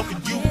keep on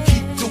loving you.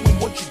 Keep doing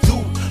what you do,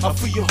 I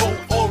feel your whole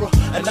aura,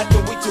 and I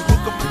can't wait to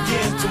hook up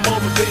again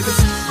tomorrow, baby.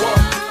 What?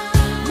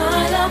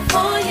 My love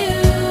for you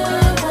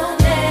will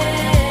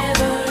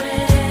never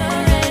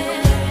end.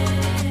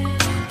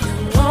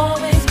 You'll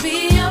always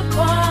be a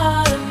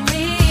part of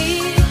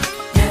me,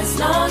 as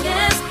long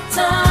as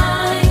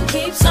time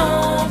keeps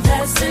on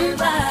passing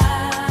by.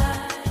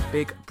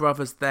 Big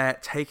Brothers there,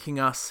 taking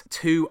us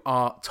to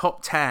our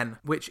top 10,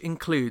 which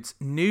includes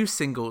new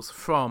singles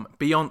from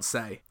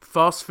Beyoncé,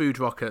 Fast Food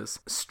Rockers,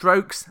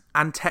 Strokes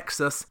and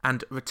Texas,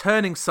 and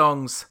returning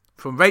songs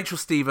from Rachel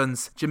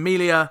Stevens,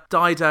 Jamelia,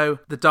 Dido,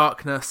 The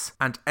Darkness,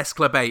 and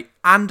Esclabate.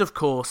 And of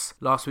course,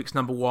 last week's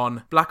number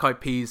 1, Black Eyed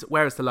Peas,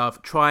 Where Is the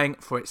Love, trying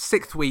for its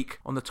 6th week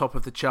on the top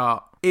of the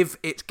chart. If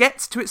it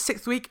gets to its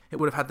 6th week, it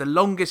would have had the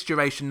longest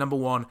duration number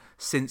 1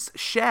 since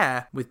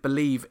Cher with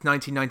Believe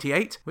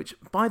 1998, which,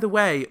 by the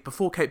way,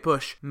 before Kate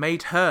Bush,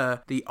 made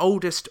her the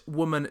oldest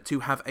woman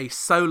to have a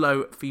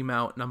solo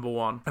female number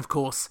 1. Of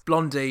course,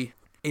 Blondie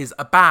is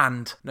a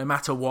band, no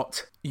matter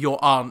what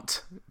your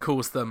aunt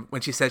calls them.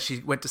 When she says she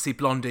went to see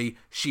Blondie,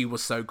 she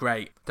was so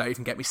great. Don't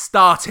even get me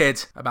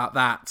started about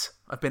that.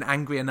 I've been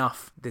angry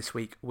enough this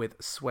week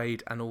with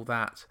Suede and all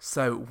that.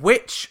 So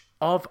which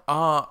of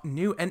our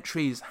new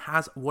entries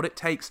has what it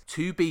takes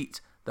to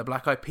beat the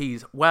Black Eyed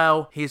Peas?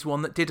 Well, here's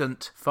one that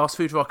didn't. Fast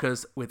Food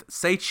Rockers with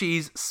Say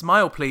Cheese,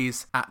 Smile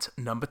Please at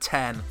number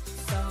 10.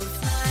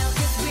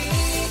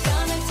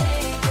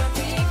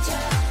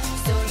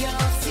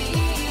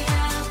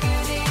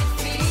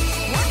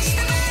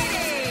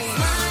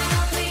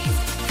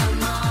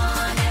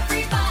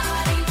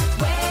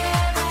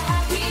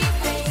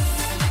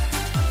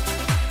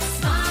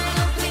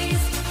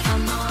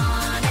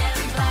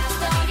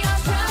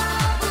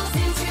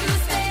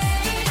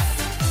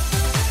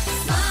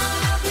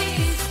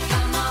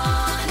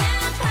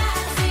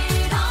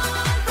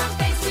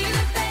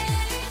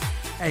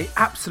 A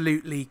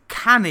absolutely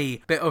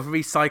canny bit of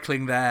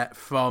recycling there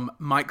from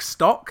Mike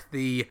Stock,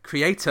 the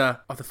creator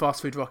of the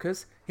Fast Food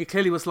Rockers. He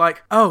clearly was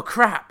like, oh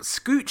crap,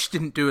 Scooch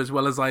didn't do as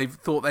well as I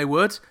thought they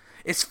would.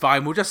 It's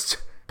fine, we'll just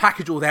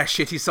package all their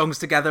shitty songs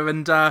together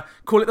and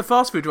call it the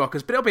Fast Food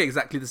Rockers, but it'll be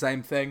exactly the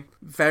same thing.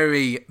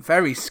 Very,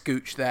 very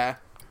Scooch there.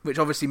 Which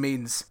obviously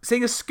means,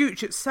 seeing as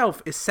Scooch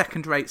itself is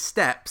second-rate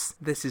Steps,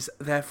 this is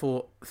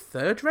therefore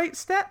third-rate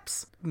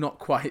Steps? Not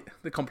quite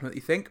the compliment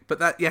you think, but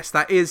that, yes,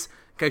 that is,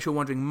 in case you're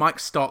wondering, Mike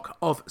Stock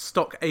of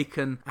Stock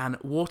Aitken and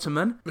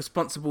Waterman,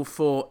 responsible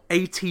for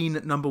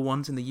 18 number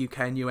 1s in the UK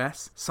and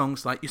US.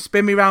 Songs like You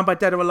Spin Me Round by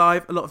Dead or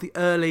Alive, a lot of the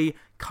early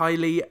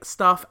Kylie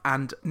stuff,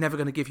 and Never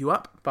Gonna Give You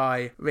Up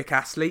by Rick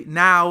Astley.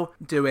 Now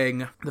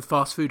doing the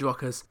Fast Food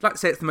Rockers. I'd like to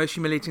say it's the most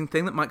humiliating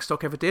thing that Mike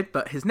Stock ever did,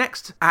 but his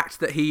next act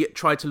that he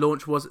tried to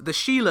launch was the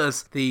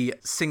Sheilas, the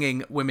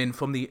singing women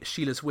from the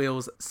Sheila's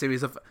Wheels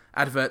series of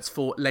adverts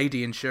for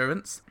Lady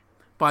Insurance.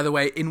 By the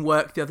way, in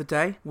work the other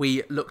day,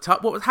 we looked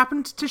up what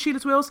happened to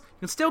Sheila's Wheels. You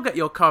can still get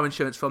your car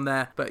insurance from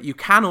there, but you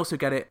can also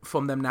get it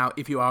from them now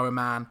if you are a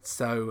man.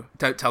 So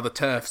don't tell the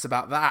TERFs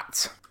about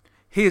that.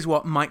 Here's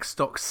what Mike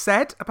Stock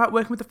said about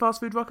working with the Fast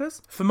Food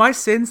Rockers. For my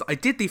sins, I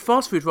did the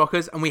Fast Food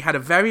Rockers and we had a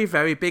very,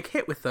 very big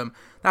hit with them.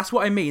 That's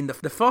what I mean.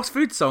 The fast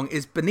food song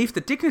is beneath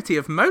the dignity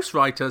of most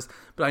writers,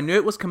 but I knew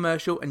it was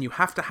commercial and you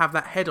have to have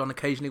that head on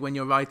occasionally when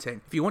you're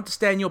writing. If you want to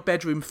stay in your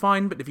bedroom,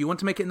 fine, but if you want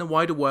to make it in the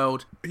wider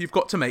world, you've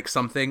got to make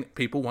something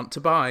people want to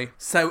buy.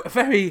 So a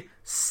very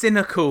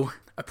cynical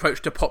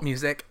approach to pop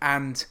music,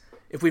 and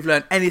if we've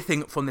learned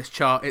anything from this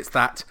chart, it's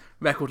that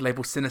record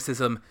label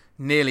cynicism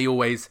nearly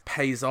always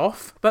pays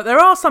off. But there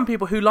are some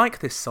people who like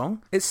this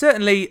song. It's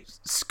certainly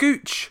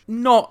Scooch,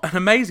 not an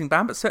amazing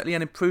band, but certainly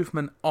an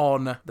improvement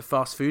on the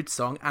Fast Food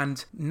song,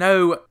 and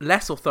no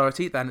less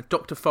authority than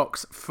Dr.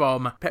 Fox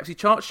from Pepsi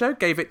Chart Show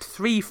gave it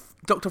 3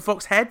 Dr.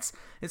 Fox heads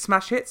in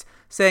Smash Hits,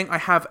 saying, I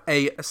have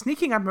a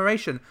sneaking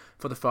admiration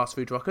for the Fast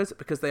Food Rockers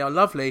because they are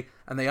lovely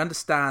and they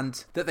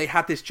understand that they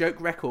had this joke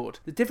record.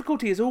 The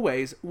difficulty is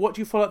always, what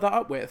do you follow that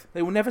up with?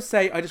 They will never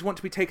say, I just want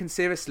to be taken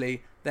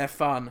seriously. They're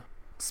fun.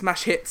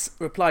 Smash Hits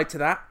replied to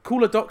that,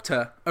 call a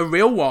doctor, a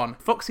real one.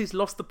 Foxy's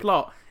lost the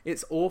plot.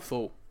 It's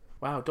awful.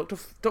 Wow,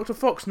 Dr.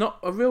 Fox, not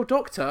a real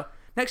doctor?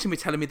 Next you'll be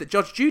telling me that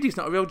Judge Judy's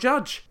not a real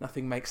judge.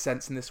 Nothing makes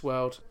sense in this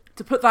world.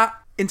 To put that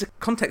into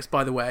context,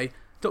 by the way,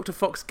 Dr.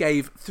 Fox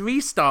gave 3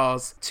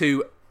 stars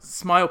to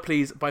Smile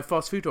Please by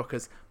Fast Food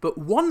Rockers, but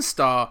 1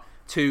 star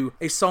to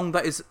a song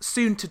that is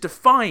soon to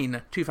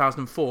define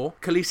 2004,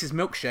 Khaleesi's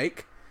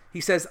Milkshake. He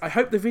says, I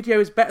hope the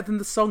video is better than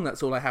the song,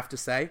 that's all I have to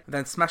say. And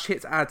then Smash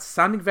Hits adds,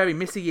 sounding very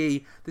Missy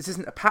E, this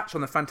isn't a patch on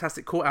the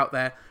fantastic court out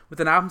there. With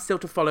an album still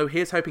to follow,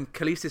 here's hoping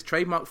Khaleesi's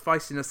trademark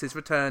feistiness is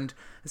returned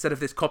instead of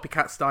this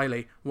copycat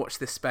styly. Watch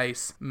this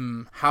space.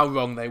 How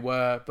wrong they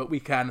were, but we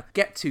can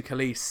get to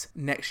Khaleesi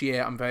next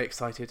year. I'm very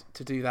excited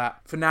to do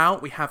that. For now,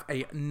 we have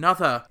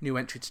another new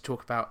entry to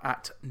talk about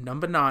at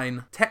number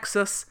 9,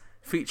 Texas,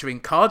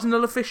 featuring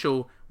Cardinal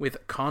Official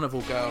with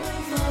Carnival Girl.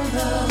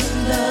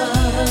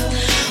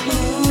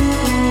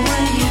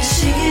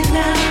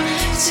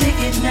 Take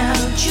it now,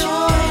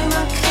 join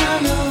my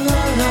carnival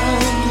of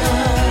love.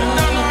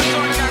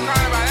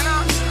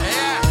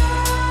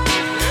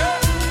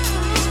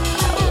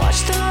 I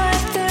watch the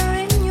light there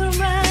in your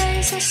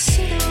eyes. I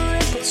see the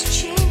ripples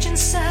changing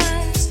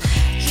size.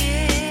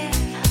 Yeah,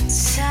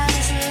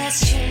 size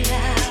lets you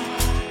now.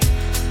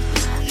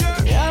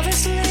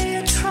 Obviously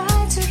you try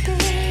to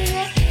be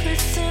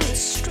everything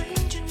is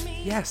strange in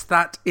me. Yes,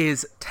 that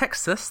is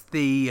Texas,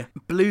 the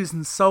blues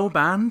and soul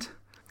band,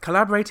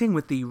 collaborating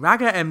with the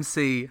ragga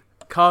MC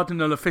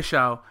Cardinal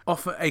Official,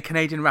 a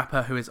Canadian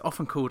rapper who is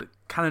often called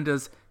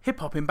Canada's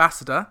hip-hop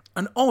ambassador.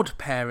 An odd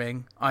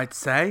pairing, I'd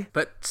say,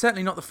 but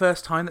certainly not the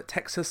first time that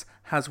Texas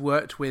has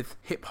worked with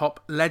hip-hop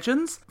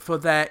legends. For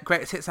their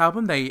greatest hits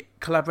album, they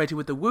collaborated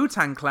with the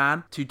Wu-Tang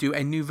Clan to do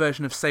a new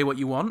version of Say What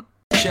You Want.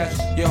 Chess,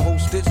 your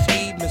host is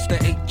E,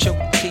 Mr.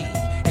 H.O.T.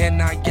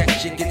 And I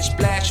get you get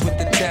splashed with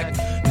the tech.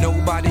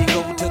 Nobody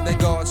go till the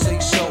God say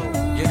so.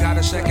 You got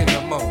a second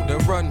or more to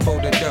run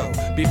for the dough.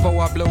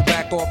 Before I blow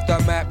back off the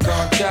map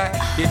contract,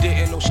 you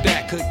didn't know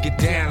Stack could get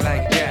down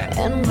like that.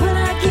 And when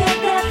I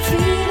get that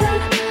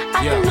feeling,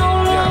 I can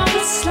no longer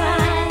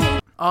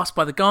slide. Asked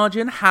by The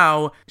Guardian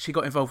how she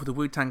got involved with the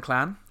Wu-Tang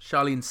Clan,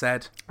 Charlene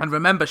said, and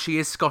remember she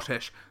is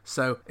Scottish,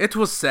 so it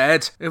was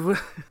said,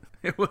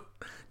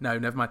 no,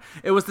 never mind.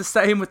 It was the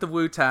same with the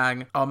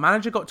Wu-Tang. Our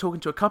manager got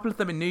talking to a couple of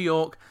them in New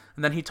York,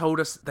 and then he told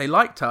us they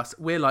liked us.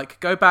 We're like,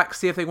 go back,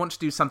 see if they want to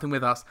do something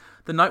with us.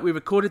 The night we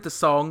recorded the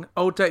song,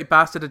 Old Dirty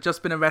Bastard had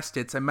just been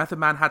arrested, so Method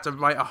Man had to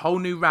write a whole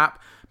new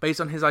rap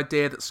based on his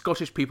idea that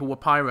Scottish people were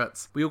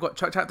pirates. We all got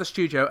chucked out of the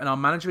studio, and our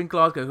manager in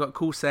Glasgow got a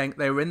call saying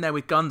they were in there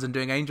with guns and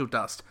doing angel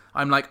dust.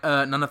 I'm like,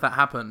 none of that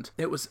happened.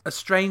 It was a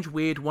strange,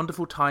 weird,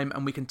 wonderful time,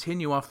 and we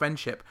continue our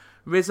friendship.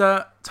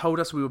 RZA told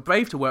us we were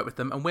brave to work with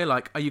them, and we're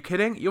like, are you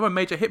kidding? You're a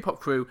major hip-hop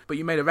crew, but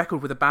you made a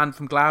record with a band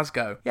from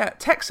Glasgow. Yeah,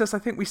 Texas, I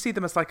think we see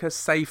them as like a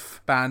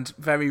safe band,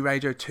 very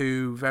Radio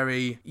 2,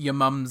 very your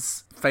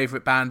mum's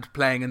favourite band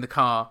playing in the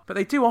car. But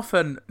they do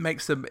often make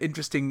some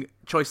interesting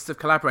choices of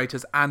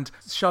collaborators, and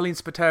Charlene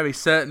Spiteri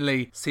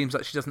certainly seems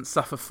like she doesn't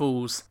suffer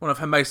fools. One of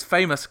her most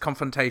famous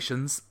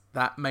confrontations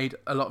that made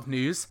a lot of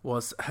news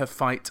was her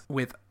fight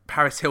with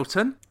Paris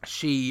Hilton.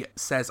 She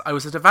says, I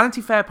was at a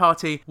Vanity Fair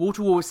party, wall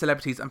to wall with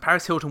celebrities, and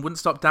Paris Hilton wouldn't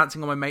stop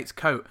dancing on my mate's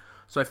coat.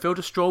 So I filled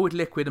a straw with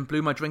liquid and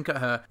blew my drink at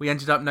her. We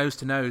ended up nose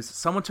to nose.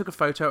 Someone took a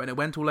photo and it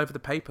went all over the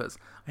papers.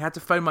 I had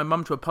to phone my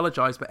mum to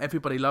apologise, but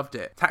everybody loved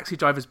it. Taxi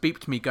drivers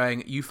beeped me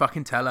going, you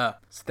fucking tell her.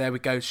 So there we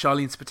go,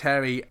 Charlene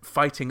Spiteri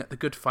fighting the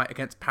good fight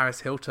against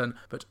Paris Hilton,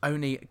 but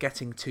only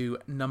getting to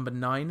number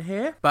 9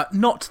 here. But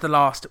not the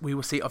last we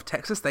will see of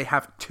Texas. They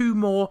have 2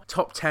 more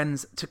top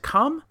 10s to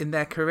come in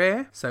their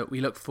career. So we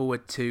look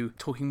forward to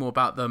talking more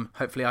about them.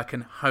 Hopefully I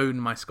can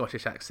hone my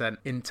Scottish accent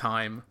in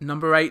time.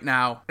 Number 8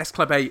 now, S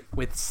Club 8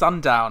 with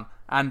Sundown.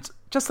 And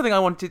just something I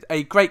wanted,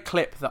 a great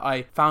clip that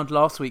I found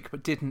last week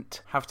but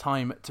didn't have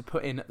time to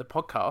put in the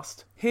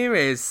podcast. Here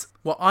is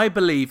what I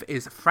believe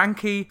is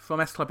Frankie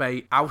from S Club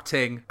 8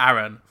 outing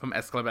Aaron from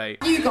S Club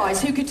 8. You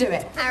guys, who could do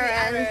it?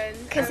 Aaron,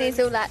 because he's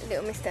all like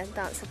Little Mr.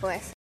 Dancer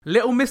Boys.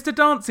 Little Mr.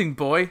 Dancing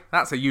Boy.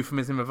 That's a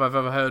euphemism if I've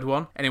ever heard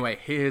one. Anyway,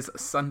 here's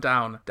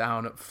Sundown,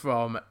 down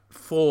from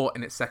 4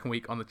 in its second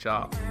week on the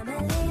chart.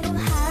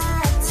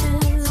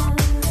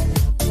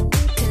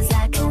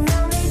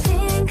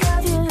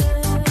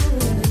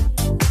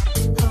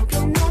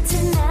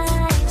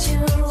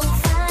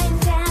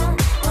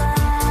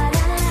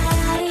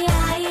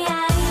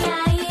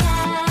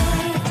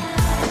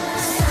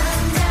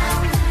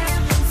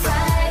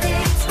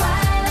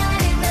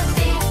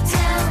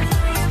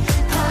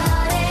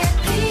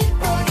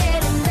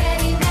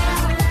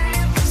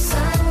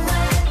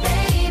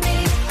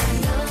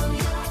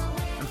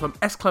 From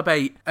S Club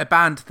 8, a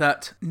band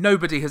that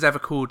nobody has ever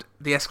called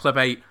the S Club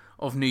 8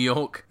 of New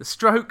York. The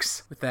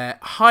Strokes, with their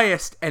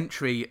highest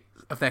entry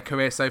of their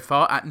career so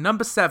far, at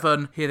number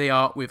 7, here they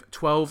are with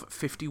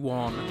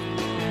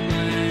 1251.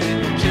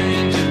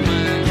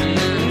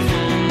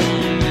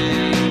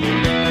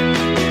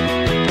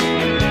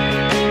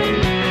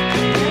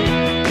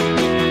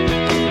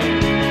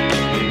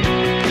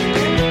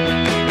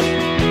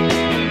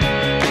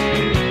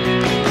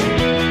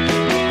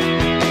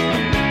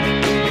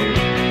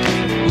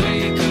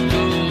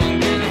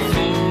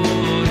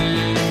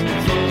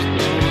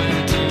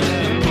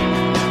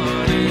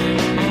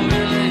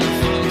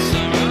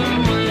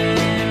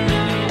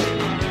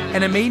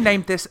 NME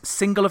named this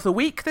Single of the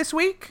Week this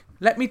week.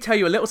 Let me tell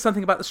you a little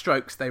something about the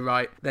Strokes, they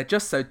write. They're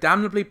just so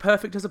damnably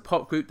perfect as a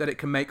pop group that it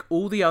can make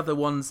all the other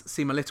ones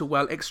seem a little,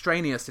 well,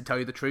 extraneous, to tell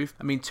you the truth.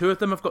 I mean, 2 of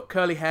them have got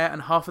curly hair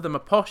and half of them are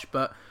posh,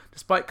 but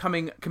despite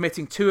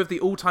committing 2 of the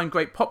all-time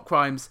great pop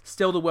crimes,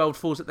 still the world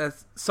falls at their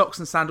socks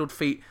and sandaled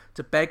feet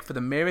to beg for the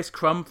merest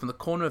crumb from the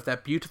corner of their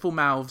beautiful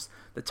mouths,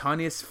 the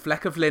tiniest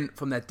fleck of lint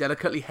from their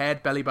delicately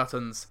haired belly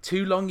buttons.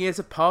 2 long years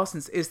have passed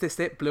since Is This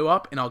It blew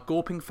up in our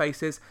gawping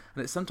faces,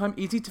 and it's sometimes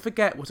easy to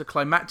forget what a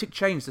climactic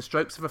change the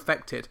Strokes have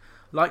effected.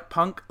 Like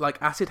punk,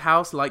 like acid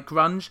house, like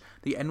grunge,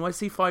 the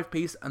NYC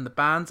 5-piece and the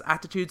band's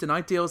attitudes and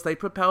ideals they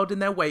propelled in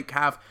their wake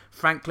have,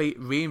 frankly,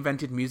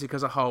 reinvented music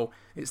as a whole.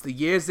 It's the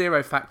year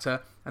zero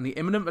factor, and the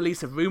imminent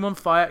release of Room on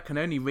Fire can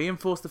only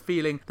reinforce the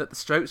feeling that the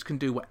Strokes can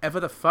do whatever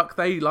the fuck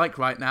they like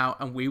right now,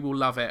 and we will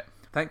love it.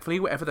 Thankfully,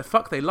 whatever the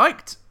fuck they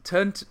liked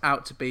turned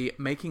out to be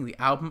making the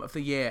album of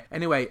the year.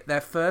 Anyway,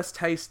 the first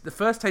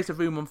taste of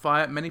Room on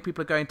Fire many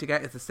people are going to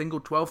get is the single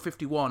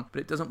 1251, but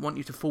it doesn't want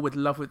you to fall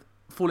in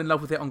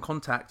love with it on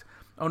contact.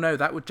 Oh no,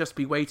 that would just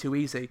be way too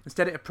easy.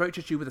 Instead, it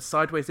approaches you with a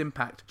sideways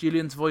impact.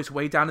 Julian's voice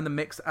way down in the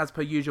mix as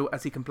per usual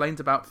as he complains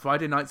about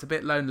Friday nights a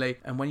bit lonely,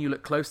 and when you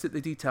look close at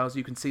the details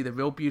you can see the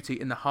real beauty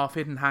in the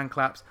half-hidden hand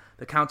claps,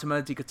 the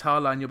counter-melody guitar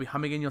line you'll be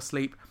humming in your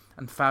sleep,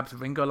 and Fab's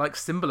Ringo-like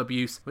cymbal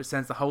abuse, which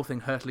sends the whole thing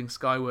hurtling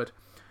skyward.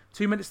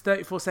 2 minutes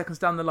 34 seconds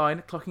down the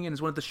line, clocking in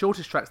as one of the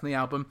shortest tracks on the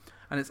album,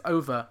 and it's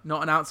over.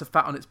 Not an ounce of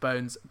fat on its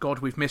bones. God,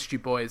 we've missed you,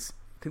 boys.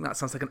 I think that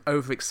sounds like an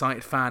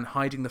overexcited fan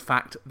hiding the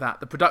fact that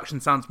the production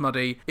sounds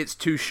muddy, it's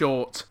too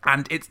short,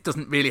 and it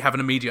doesn't really have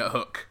an immediate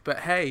hook. But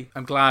hey,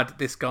 I'm glad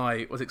this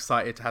guy was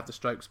excited to have the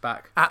Strokes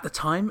back. At the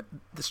time,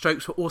 the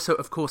Strokes were also,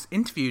 of course,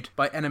 interviewed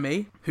by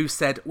NME, who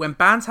said, when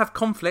bands have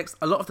conflicts,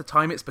 a lot of the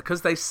time it's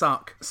because they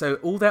suck. So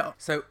all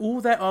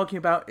they're arguing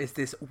about is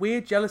this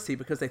weird jealousy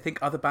because they think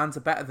other bands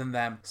are better than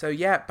them. So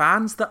yeah,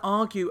 bands that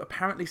argue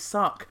apparently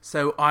suck.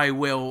 So I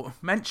will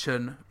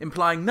mention,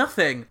 implying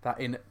nothing,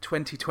 that in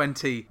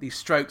 2020, the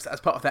Strokes,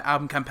 as part of their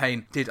album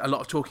campaign, did a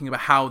lot of talking about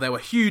how there were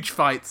huge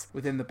fights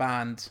within the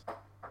band.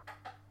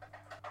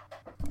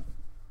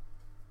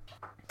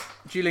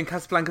 Julian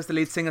Casablancas, the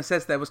lead singer,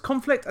 says there was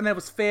conflict and there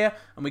was fear,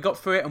 and we got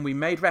through it and we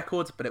made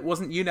records, but it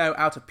wasn't,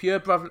 out of pure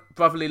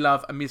brotherly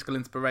love and musical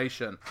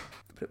inspiration.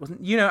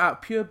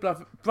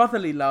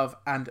 Brotherly love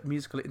and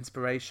musical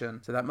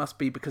inspiration. So that must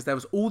be because there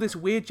was all this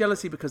weird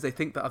jealousy because they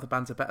think that other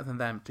bands are better than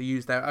them, to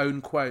use their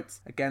own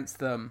quotes against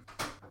them.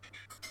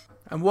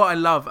 And what I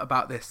love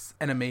about this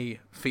NME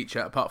feature,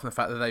 apart from the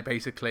fact that they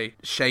basically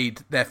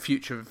shade their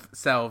future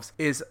selves,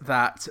 is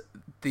that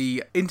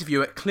the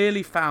interviewer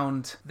clearly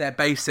found their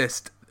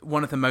bassist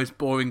one of the most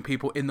boring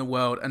people in the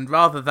world, and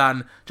rather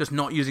than just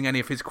not using any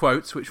of his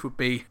quotes, which would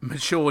be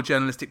mature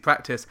journalistic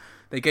practice,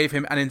 they gave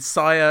him an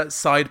entire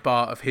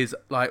sidebar of his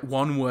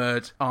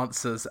one-word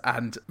answers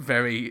and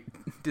very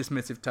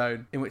dismissive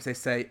tone, in which they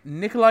say,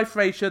 Nikolai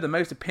Frazier, the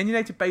most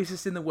opinionated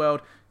bassist in the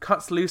world,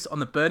 cuts loose on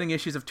the burning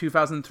issues of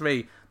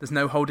 2003. There's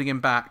no holding him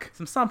back.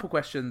 Some sample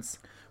questions.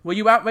 Were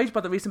you outraged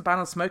by the recent ban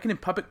on smoking in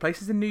public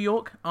places in New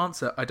York?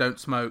 Answer, I don't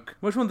smoke.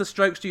 Which one of the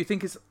Strokes do you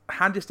think is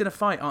handiest in a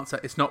fight?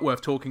 Answer, it's not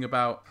worth talking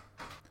about.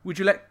 Would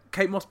you let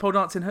Kate Moss pole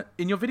dance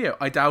in your video?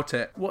 I doubt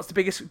it. What's the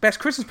best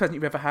Christmas present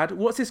you've ever had?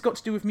 What's this got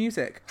to do with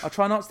music? I'll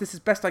try and answer this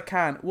as best I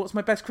can. What's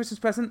my best Christmas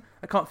present?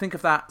 I can't think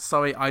of that.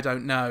 Sorry, I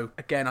don't know.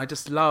 Again, I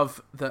just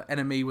love that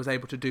NME was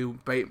able to do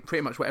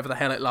pretty much whatever the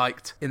hell it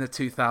liked in the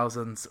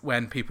 2000s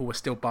when people were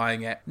still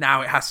buying it.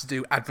 Now it has to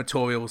do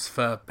advertorials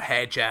for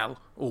hair gel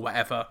or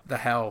whatever the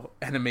hell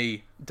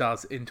NME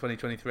does in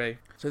 2023.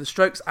 So the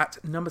Strokes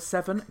at number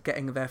 7,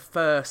 getting their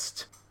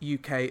first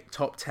UK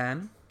top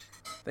 10.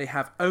 They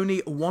have only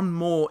one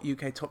more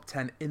UK top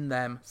 10 in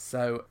them,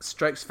 so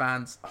Strokes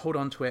fans, hold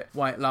on to it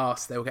while it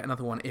lasts. They will get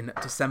another one in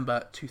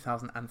December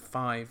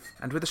 2005.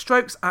 And with the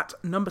Strokes at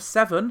number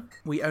 7,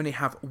 we only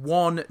have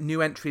one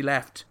new entry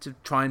left to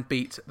try and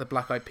beat the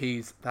Black Eyed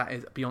Peas. That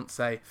is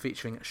Beyoncé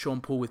featuring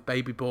Sean Paul with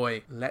Baby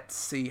Boy. Let's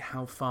see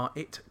how far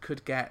it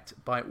could get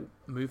by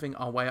moving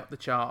our way up the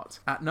chart.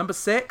 At number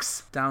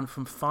 6, down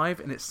from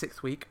 5 in its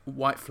 6th week,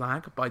 White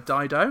Flag by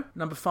Dido.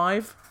 Number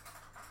 5,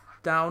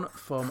 down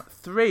from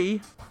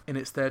 3 in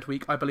its 3rd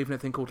week, I Believe in a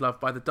Thing Called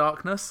Love by The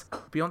Darkness.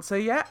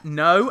 Beyoncé yet?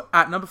 No.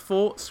 At number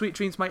 4, Sweet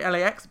Dreams My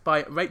LAX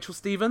by Rachel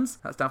Stevens.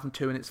 That's down from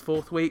 2 in its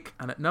 4th week.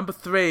 And at number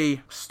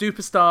 3,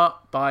 Superstar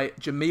by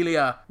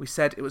Jamelia. We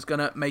said it was going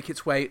to make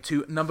its way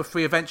to number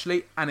 3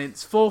 eventually, and in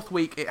its 4th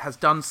week it has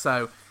done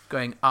so,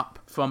 going up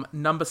from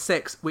number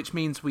 6, which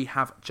means we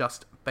have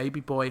just Baby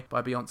Boy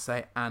by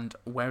Beyoncé and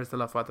Where Is the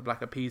Love by the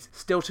Black Eyed Peas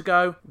still to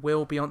go.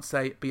 Will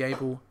Beyoncé be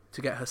able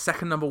to get her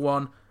second number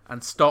 1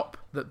 and stop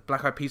the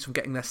Black Eyed Peas from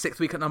getting their 6th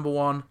week at number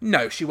 1?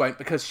 No, she won't,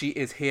 because she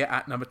is here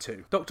at number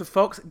 2. Dr.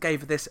 Fox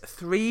gave this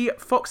 3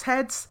 fox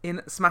heads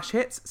in Smash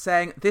Hits,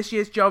 saying, this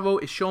year's Ja Rule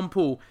is Sean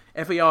Paul.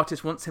 Every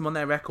artist wants him on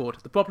their record.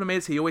 The problem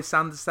is he always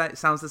sounds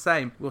the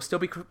same. We'll still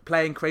be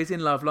playing Crazy in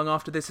Love long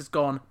after this is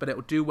gone, but it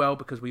will do well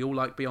because we all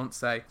like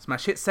Beyoncé.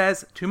 Smash Hits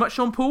says, too much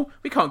Sean Paul?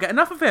 We can't get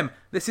enough of him.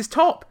 This is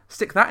top.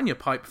 Stick that in your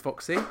pipe,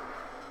 Foxy.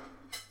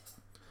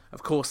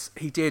 Of course,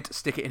 he did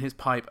stick it in his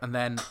pipe, and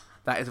then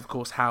that is, of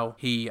course, how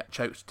he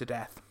choked to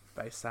death.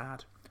 Very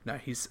sad. No,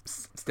 he's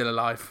still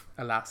alive,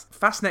 alas.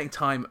 Fascinating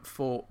time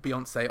for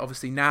Beyoncé.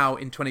 Obviously, now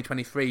in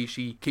 2023,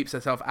 she keeps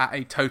herself at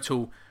a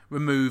total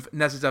remove,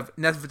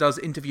 never does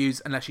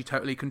interviews unless she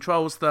totally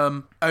controls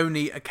them,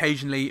 only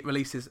occasionally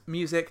releases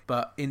music.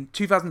 But in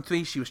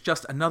 2003 she was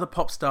just another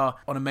pop star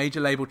on a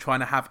major label trying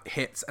to have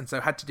hits, and so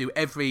had to do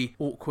every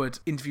awkward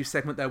interview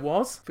segment there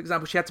was. For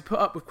example, she had to put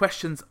up with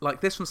questions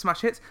like this from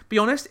Smash Hits: be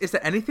honest, is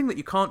there anything that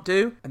you can't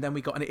do? And then we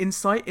got an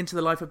insight into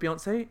the life of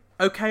Beyoncé.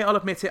 Okay, I'll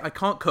admit it, I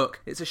can't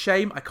cook. It's a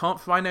shame I can't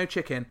fry no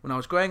chicken. When I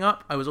was growing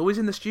up, I was always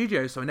in the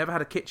studio, so I never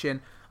had a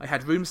kitchen. I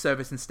had room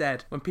service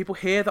instead. When people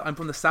hear that I'm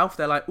from the South,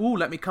 they're like, ooh,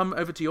 let me come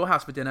over to your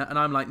house for dinner. And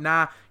I'm like,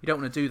 nah, you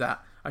don't want to do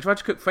that. I tried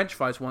to cook French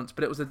fries once,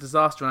 but it was a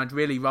disaster and I'd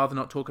really rather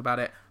not talk about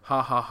it.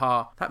 Ha ha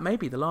ha. That may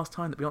be the last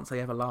time that Beyoncé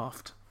ever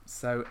laughed.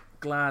 So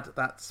glad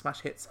that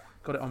Smash Hits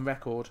got it on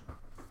record.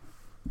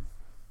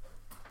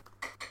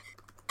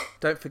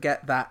 Don't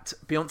forget that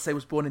Beyoncé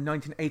was born in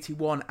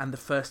 1981 and the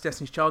first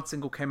Destiny's Child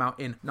single came out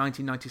in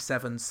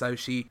 1997, so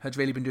she had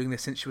really been doing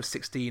this since she was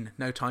 16.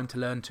 No time to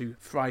learn to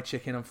fry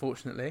chicken,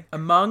 unfortunately.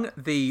 Among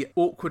the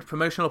awkward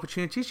promotional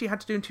opportunities she had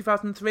to do in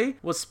 2003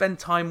 was spend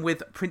time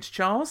with Prince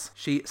Charles.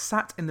 She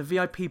sat in the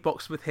VIP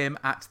box with him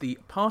at the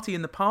party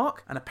in the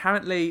park, and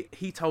apparently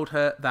he told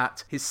her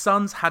that his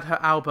sons had her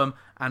album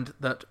and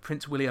that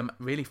Prince William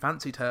really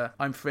fancied her.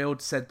 I'm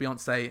thrilled, said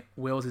Beyoncé.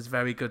 Wills is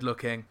very good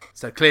looking.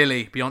 So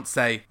clearly,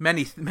 Beyoncé,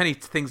 many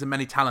things and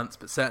many talents,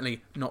 but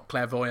certainly not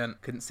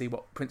clairvoyant. Couldn't see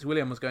what Prince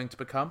William was going to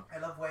become. I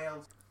love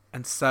Wales.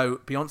 And so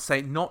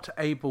Beyoncé not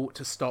able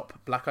to stop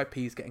Black Eyed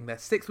Peas getting their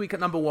 6th week at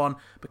number 1,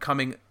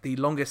 becoming the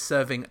longest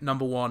serving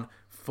number 1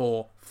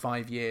 for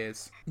 5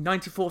 years.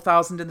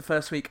 94,000 in the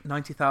first week,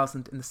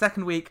 90,000 in the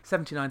second week,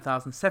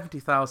 79,000,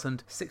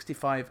 70,000,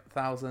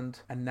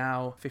 65,000, and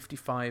now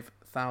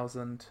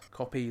 55,000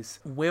 copies.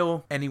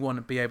 Will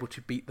anyone be able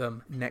to beat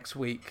them next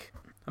week?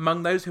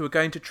 Among those who are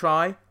going to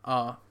try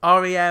are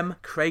R.E.M.,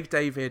 Craig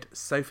David,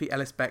 Sophie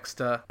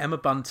Ellis-Bextor, Emma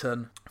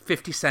Bunton,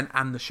 50 Cent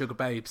and the Sugar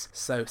Babes.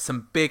 So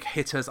some big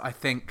hitters, I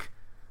think,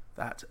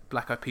 that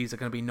Black Eyed Peas are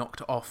going to be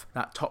knocked off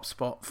that top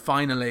spot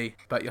finally.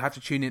 But you'll have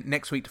to tune in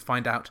next week to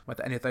find out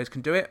whether any of those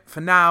can do it.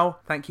 For now,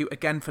 thank you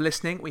again for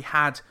listening. We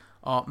had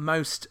our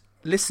most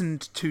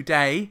listened to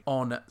day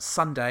on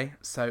Sunday,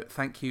 so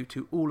thank you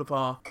to all of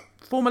our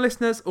former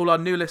listeners, all our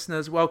new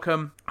listeners.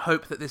 Welcome.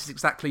 Hope that this is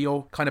exactly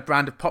your kind of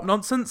brand of pop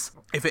nonsense.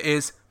 If it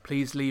is,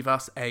 please leave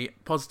us a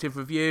positive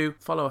review.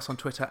 Follow us on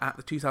Twitter at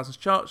the 2000s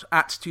Chart,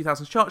 at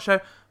 2000s Chart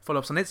Show. Follow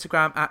us on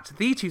Instagram at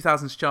the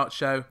 2000s Chart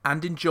Show,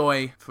 and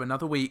enjoy for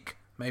another week.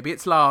 Maybe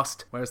it's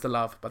last. Where's the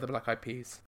Love by the Black Eyed Peas.